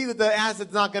and just see that the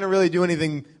acid's not going to really do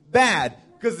anything bad.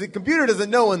 Because the computer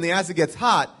doesn't know when the acid gets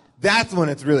hot. That's when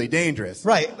it's really dangerous.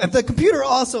 Right. And the computer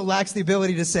also lacks the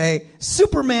ability to say,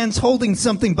 Superman's holding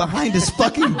something behind his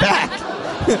fucking back.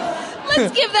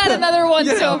 Let's give that another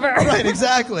once-over. Right,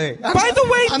 exactly. By the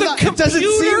way, It doesn't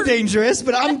seem dangerous,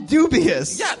 but I'm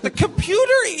dubious. Yeah, the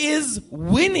computer is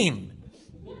winning.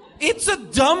 It's a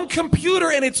dumb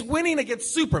computer, and it's winning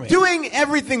against Superman. Doing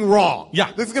everything wrong.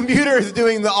 Yeah. This computer is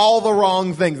doing all the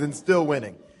wrong things and still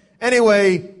winning.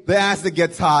 Anyway, the acid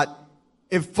gets hot.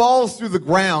 It falls through the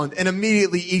ground and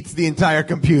immediately eats the entire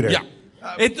computer. Yeah.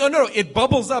 It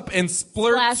bubbles up and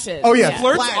splurts. Splashes. Oh, yeah.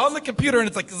 Splurts Splash. on the computer, and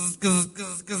it's like... Zzz, zzz,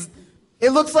 zzz, zzz.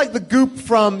 It looks like the goop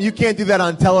from You Can't Do That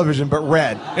on Television, but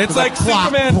red. It's like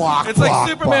Superman.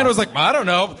 Superman was like, I don't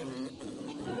know.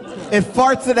 It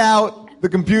farts it out. The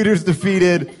computer's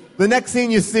defeated. The next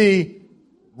scene you see,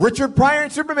 Richard Pryor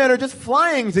and Superman are just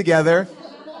flying together.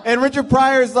 And Richard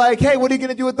Pryor's like, hey, what are you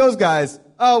going to do with those guys?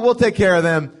 Oh, we'll take care of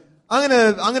them. I'm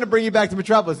gonna bring you back to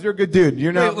Metropolis. You're a good dude.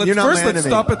 You're not. You're not First, my let's enemy.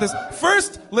 stop at this.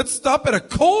 First, let's stop at a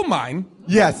coal mine.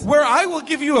 Yes. Where I will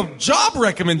give you a job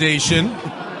recommendation.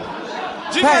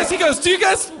 He goes, do you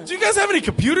guys have any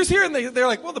computers here? And they're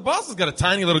like, well, the boss has got a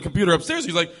tiny little computer upstairs.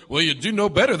 He's like, well, you do know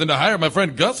better than to hire my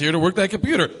friend Gus here to work that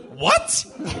computer. What?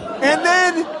 And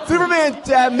then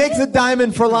Superman makes a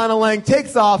diamond for Lana Lang,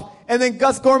 takes off, and then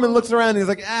Gus Gorman looks around and he's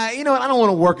like, you know what? I don't want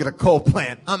to work at a coal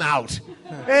plant. I'm out.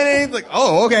 And he's like,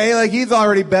 oh, okay. Like, he's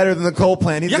already better than the coal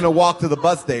plant. He's going to walk to the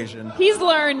bus station. He's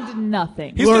learned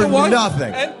nothing. He's learned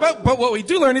nothing. But what we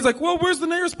do learn, he's like, well, where's the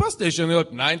nearest bus station? And they're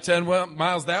like, 9-10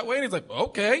 miles that way. And he's like,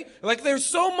 okay. Like, there's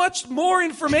so much more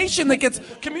information that gets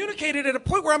communicated at a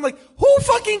point where I'm like, who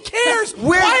fucking cares?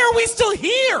 Why are we still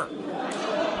here?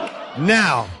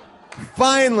 Now,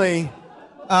 finally,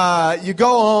 you go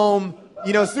home.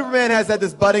 You know, Superman has had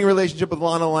this budding relationship with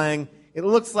Lana Lang. It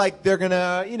looks like they're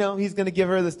gonna, he's gonna give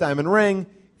her this diamond ring.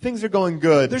 Things are going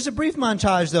good. There's a brief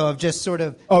montage, though, of just sort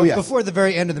of before the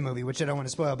very end of the movie, which I don't want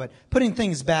to spoil, but putting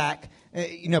things back,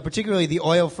 particularly the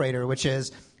oil freighter, which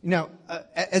is,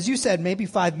 as you said, maybe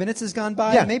 5 minutes has gone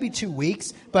by, maybe 2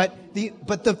 weeks, but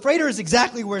the freighter is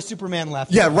exactly where Superman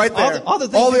left. Yeah, right there. All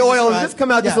the oil has just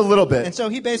come out just a little bit. And so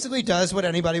he basically does what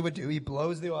anybody would do. He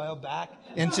blows the oil back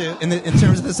in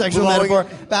terms of the sexual metaphor,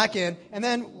 back in. And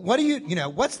then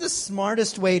what's the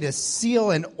smartest way to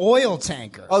seal an oil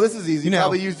tanker? Oh, this is easy. You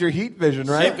probably used your heat vision,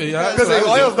 right? Yeah, because the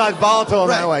oil's not volatile in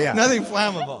that way. Yeah. Nothing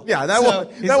flammable. Yeah,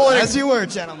 as you were,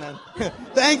 gentlemen.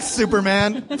 Thanks,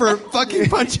 Superman, for fucking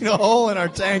punching a hole in our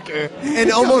tanker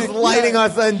and almost lighting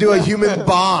us into a human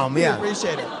bomb. Yeah, we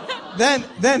appreciate it.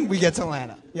 Then we get to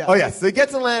Lana. Yeah. Oh yes, so he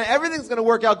gets to Lana. Everything's going to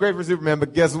work out great for Superman,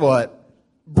 but guess what?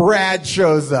 Brad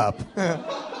shows up.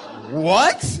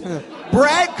 What?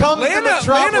 Brad comes to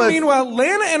Metropolis. Meanwhile,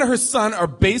 Lana and her son are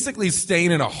basically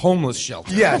staying in a homeless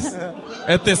shelter. Yes.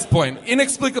 At this point,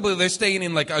 inexplicably, they're staying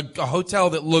in like a hotel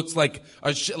that looks like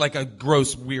a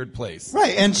gross, weird place.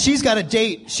 Right, and she's got a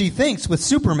date, she thinks, with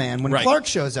Superman when Clark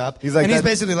shows up. He's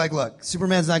basically like, look,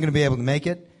 Superman's not going to be able to make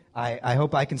it. I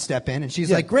hope I can step in. And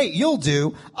she's like, great, you'll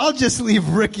do. I'll just leave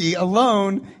Ricky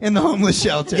alone in the homeless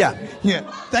shelter. Yeah.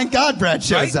 Thank God Brad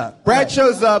shows up. Brad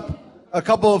shows up. a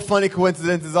couple of funny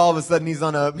coincidences. All of a sudden, he's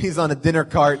on a dinner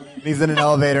cart, and he's in an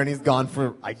elevator, and he's gone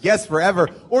for, I guess, forever,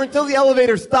 or until the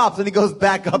elevator stops and he goes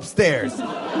back upstairs.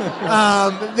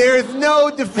 There is no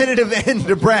definitive end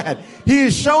to Brad. He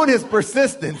has shown his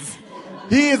persistence.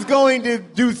 He is going to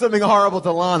do something horrible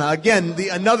to Lana. Again,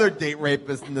 another date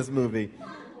rapist in this movie.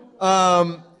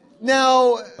 Superman...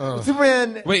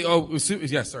 Wait,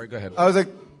 yeah, sorry, go ahead. I was like,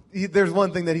 there's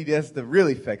one thing that he has to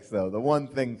really fix, though. The one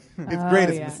thing, his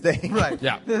greatest mistake. Right.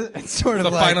 Yeah. It's sort of the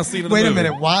like, final scene of the wait movie. a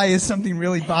minute, why is something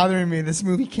really bothering me? This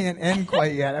movie can't end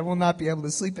quite yet. I will not be able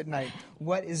to sleep at night.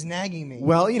 What is nagging me?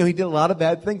 Well, he did a lot of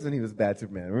bad things when he was bad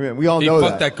Superman. We all know He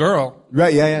fucked that girl.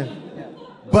 Right, yeah.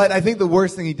 But I think the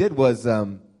worst thing he did was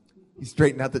he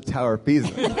straightened out the Tower of Pisa.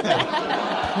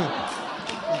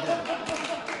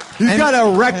 He's got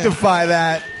to rectify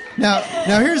that. Now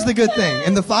here's the good thing.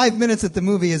 In the 5 minutes that the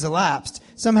movie has elapsed,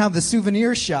 somehow the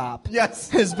souvenir shop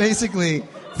has basically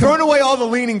thrown away all the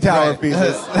Leaning Tower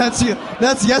pieces.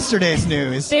 That's yesterday's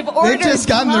news. They've just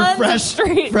gotten their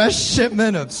their fresh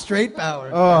shipment of straight power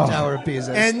Tower of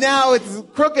Pisa. And now it's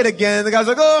crooked again. The guy's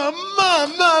like, oh,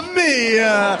 mamma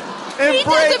mia.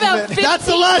 That's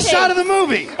the last shot of the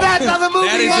movie. That's how the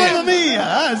movie Mamma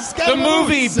mia. The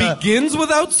movie begins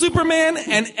without Superman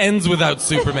and ends without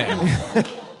Superman.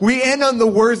 We end on the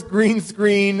worst green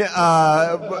screen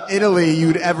Italy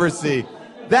you'd ever see.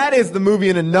 That is the movie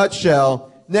in a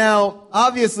nutshell. Now,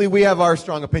 obviously, we have our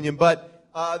strong opinion, but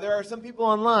there are some people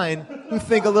online who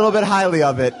think a little bit highly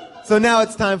of it. So now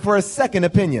it's time for a second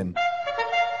opinion.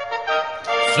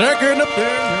 Second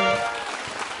opinion.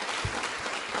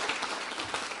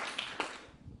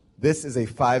 This is a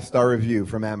 5-star review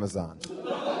from Amazon.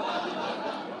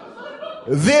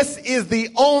 This is the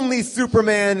only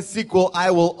Superman sequel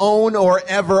I will own or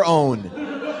ever own.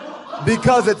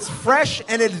 Because it's fresh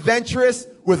and adventurous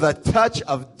with a touch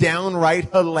of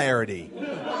downright hilarity.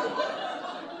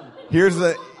 Here's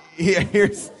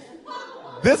this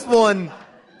one.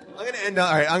 I'm gonna end.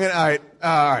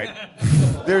 All right.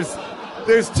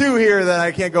 There's two here that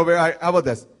I can't go. All right, how about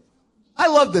this? I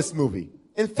love this movie.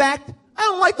 In fact, I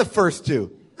don't like the first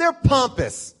two. They're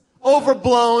pompous,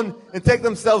 overblown, and take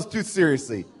themselves too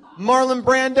seriously. Marlon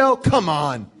Brando, come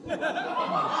on.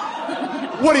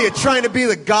 What are you, trying to be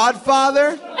the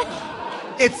Godfather?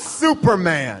 It's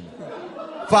Superman.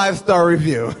 5-star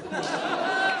review.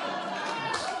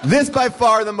 This by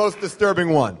far the most disturbing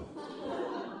one.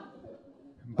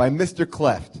 By Mr.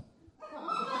 Cleft.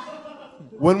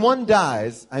 When one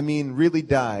dies, I mean really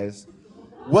dies,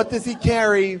 what does he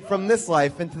carry from this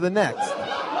life into the next?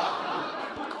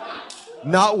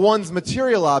 Not one's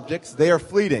material objects, they are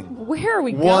fleeting. Where are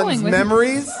we going?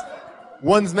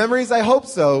 One's memories, I hope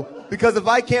so, because if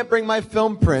I can't bring my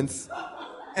film prints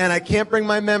and I can't bring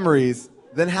my memories,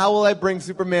 then how will I bring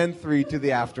Superman 3 to the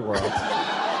afterworld?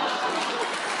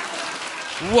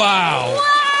 Wow.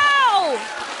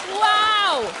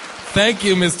 Thank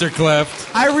you, Mr.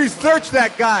 Cleft. I researched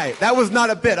that guy. That was not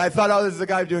a bit. I thought, oh, this is a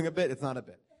guy doing a bit. It's not a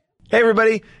bit. Hey,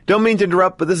 everybody. Don't mean to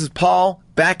interrupt, but this is Paul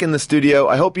back in the studio.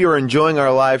 I hope you are enjoying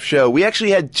our live show. We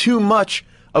actually had too much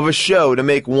of a show to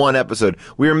make one episode.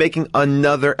 We are making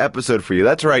another episode for you.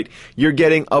 That's right. You're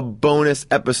getting a bonus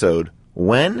episode.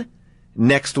 When?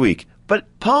 Next week. But,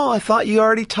 Paul, I thought you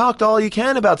already talked all you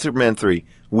can about Superman 3.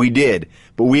 We did.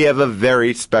 But we have a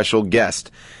very special guest.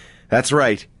 That's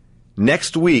right.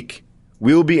 Next week,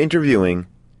 we will be interviewing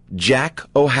Jack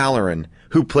O'Halloran,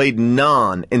 who played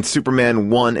Non in Superman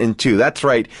 1 and 2. That's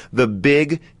right, the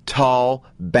big, tall,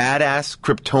 badass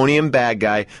Kryptonian bad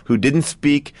guy who didn't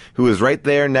speak, who was right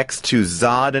there next to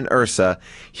Zod and Ursa.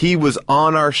 He was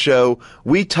on our show.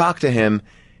 We talked to him.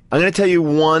 I'm going to tell you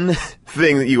one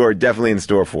thing that you are definitely in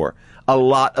store for. A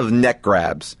lot of neck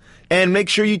grabs. And make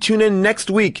sure you tune in next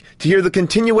week to hear the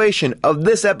continuation of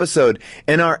this episode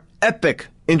and our epic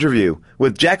interview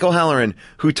with Jack O'Halloran,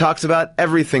 who talks about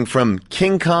everything from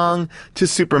King Kong to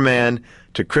Superman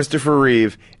to Christopher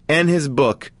Reeve and his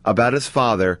book about his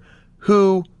father,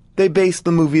 who they based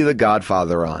the movie The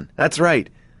Godfather on. That's right.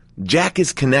 Jack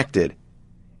is connected.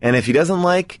 And if he doesn't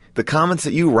like the comments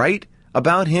that you write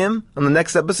about him on the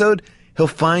next episode, he'll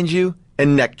find you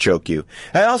and neck choke you.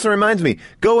 That also reminds me,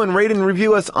 go and rate and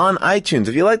review us on iTunes.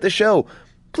 If you like the show,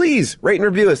 please rate and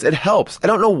review us. It helps. I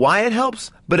don't know why it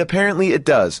helps, but apparently it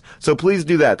does. So please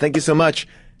do that. Thank you so much.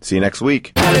 See you next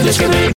week.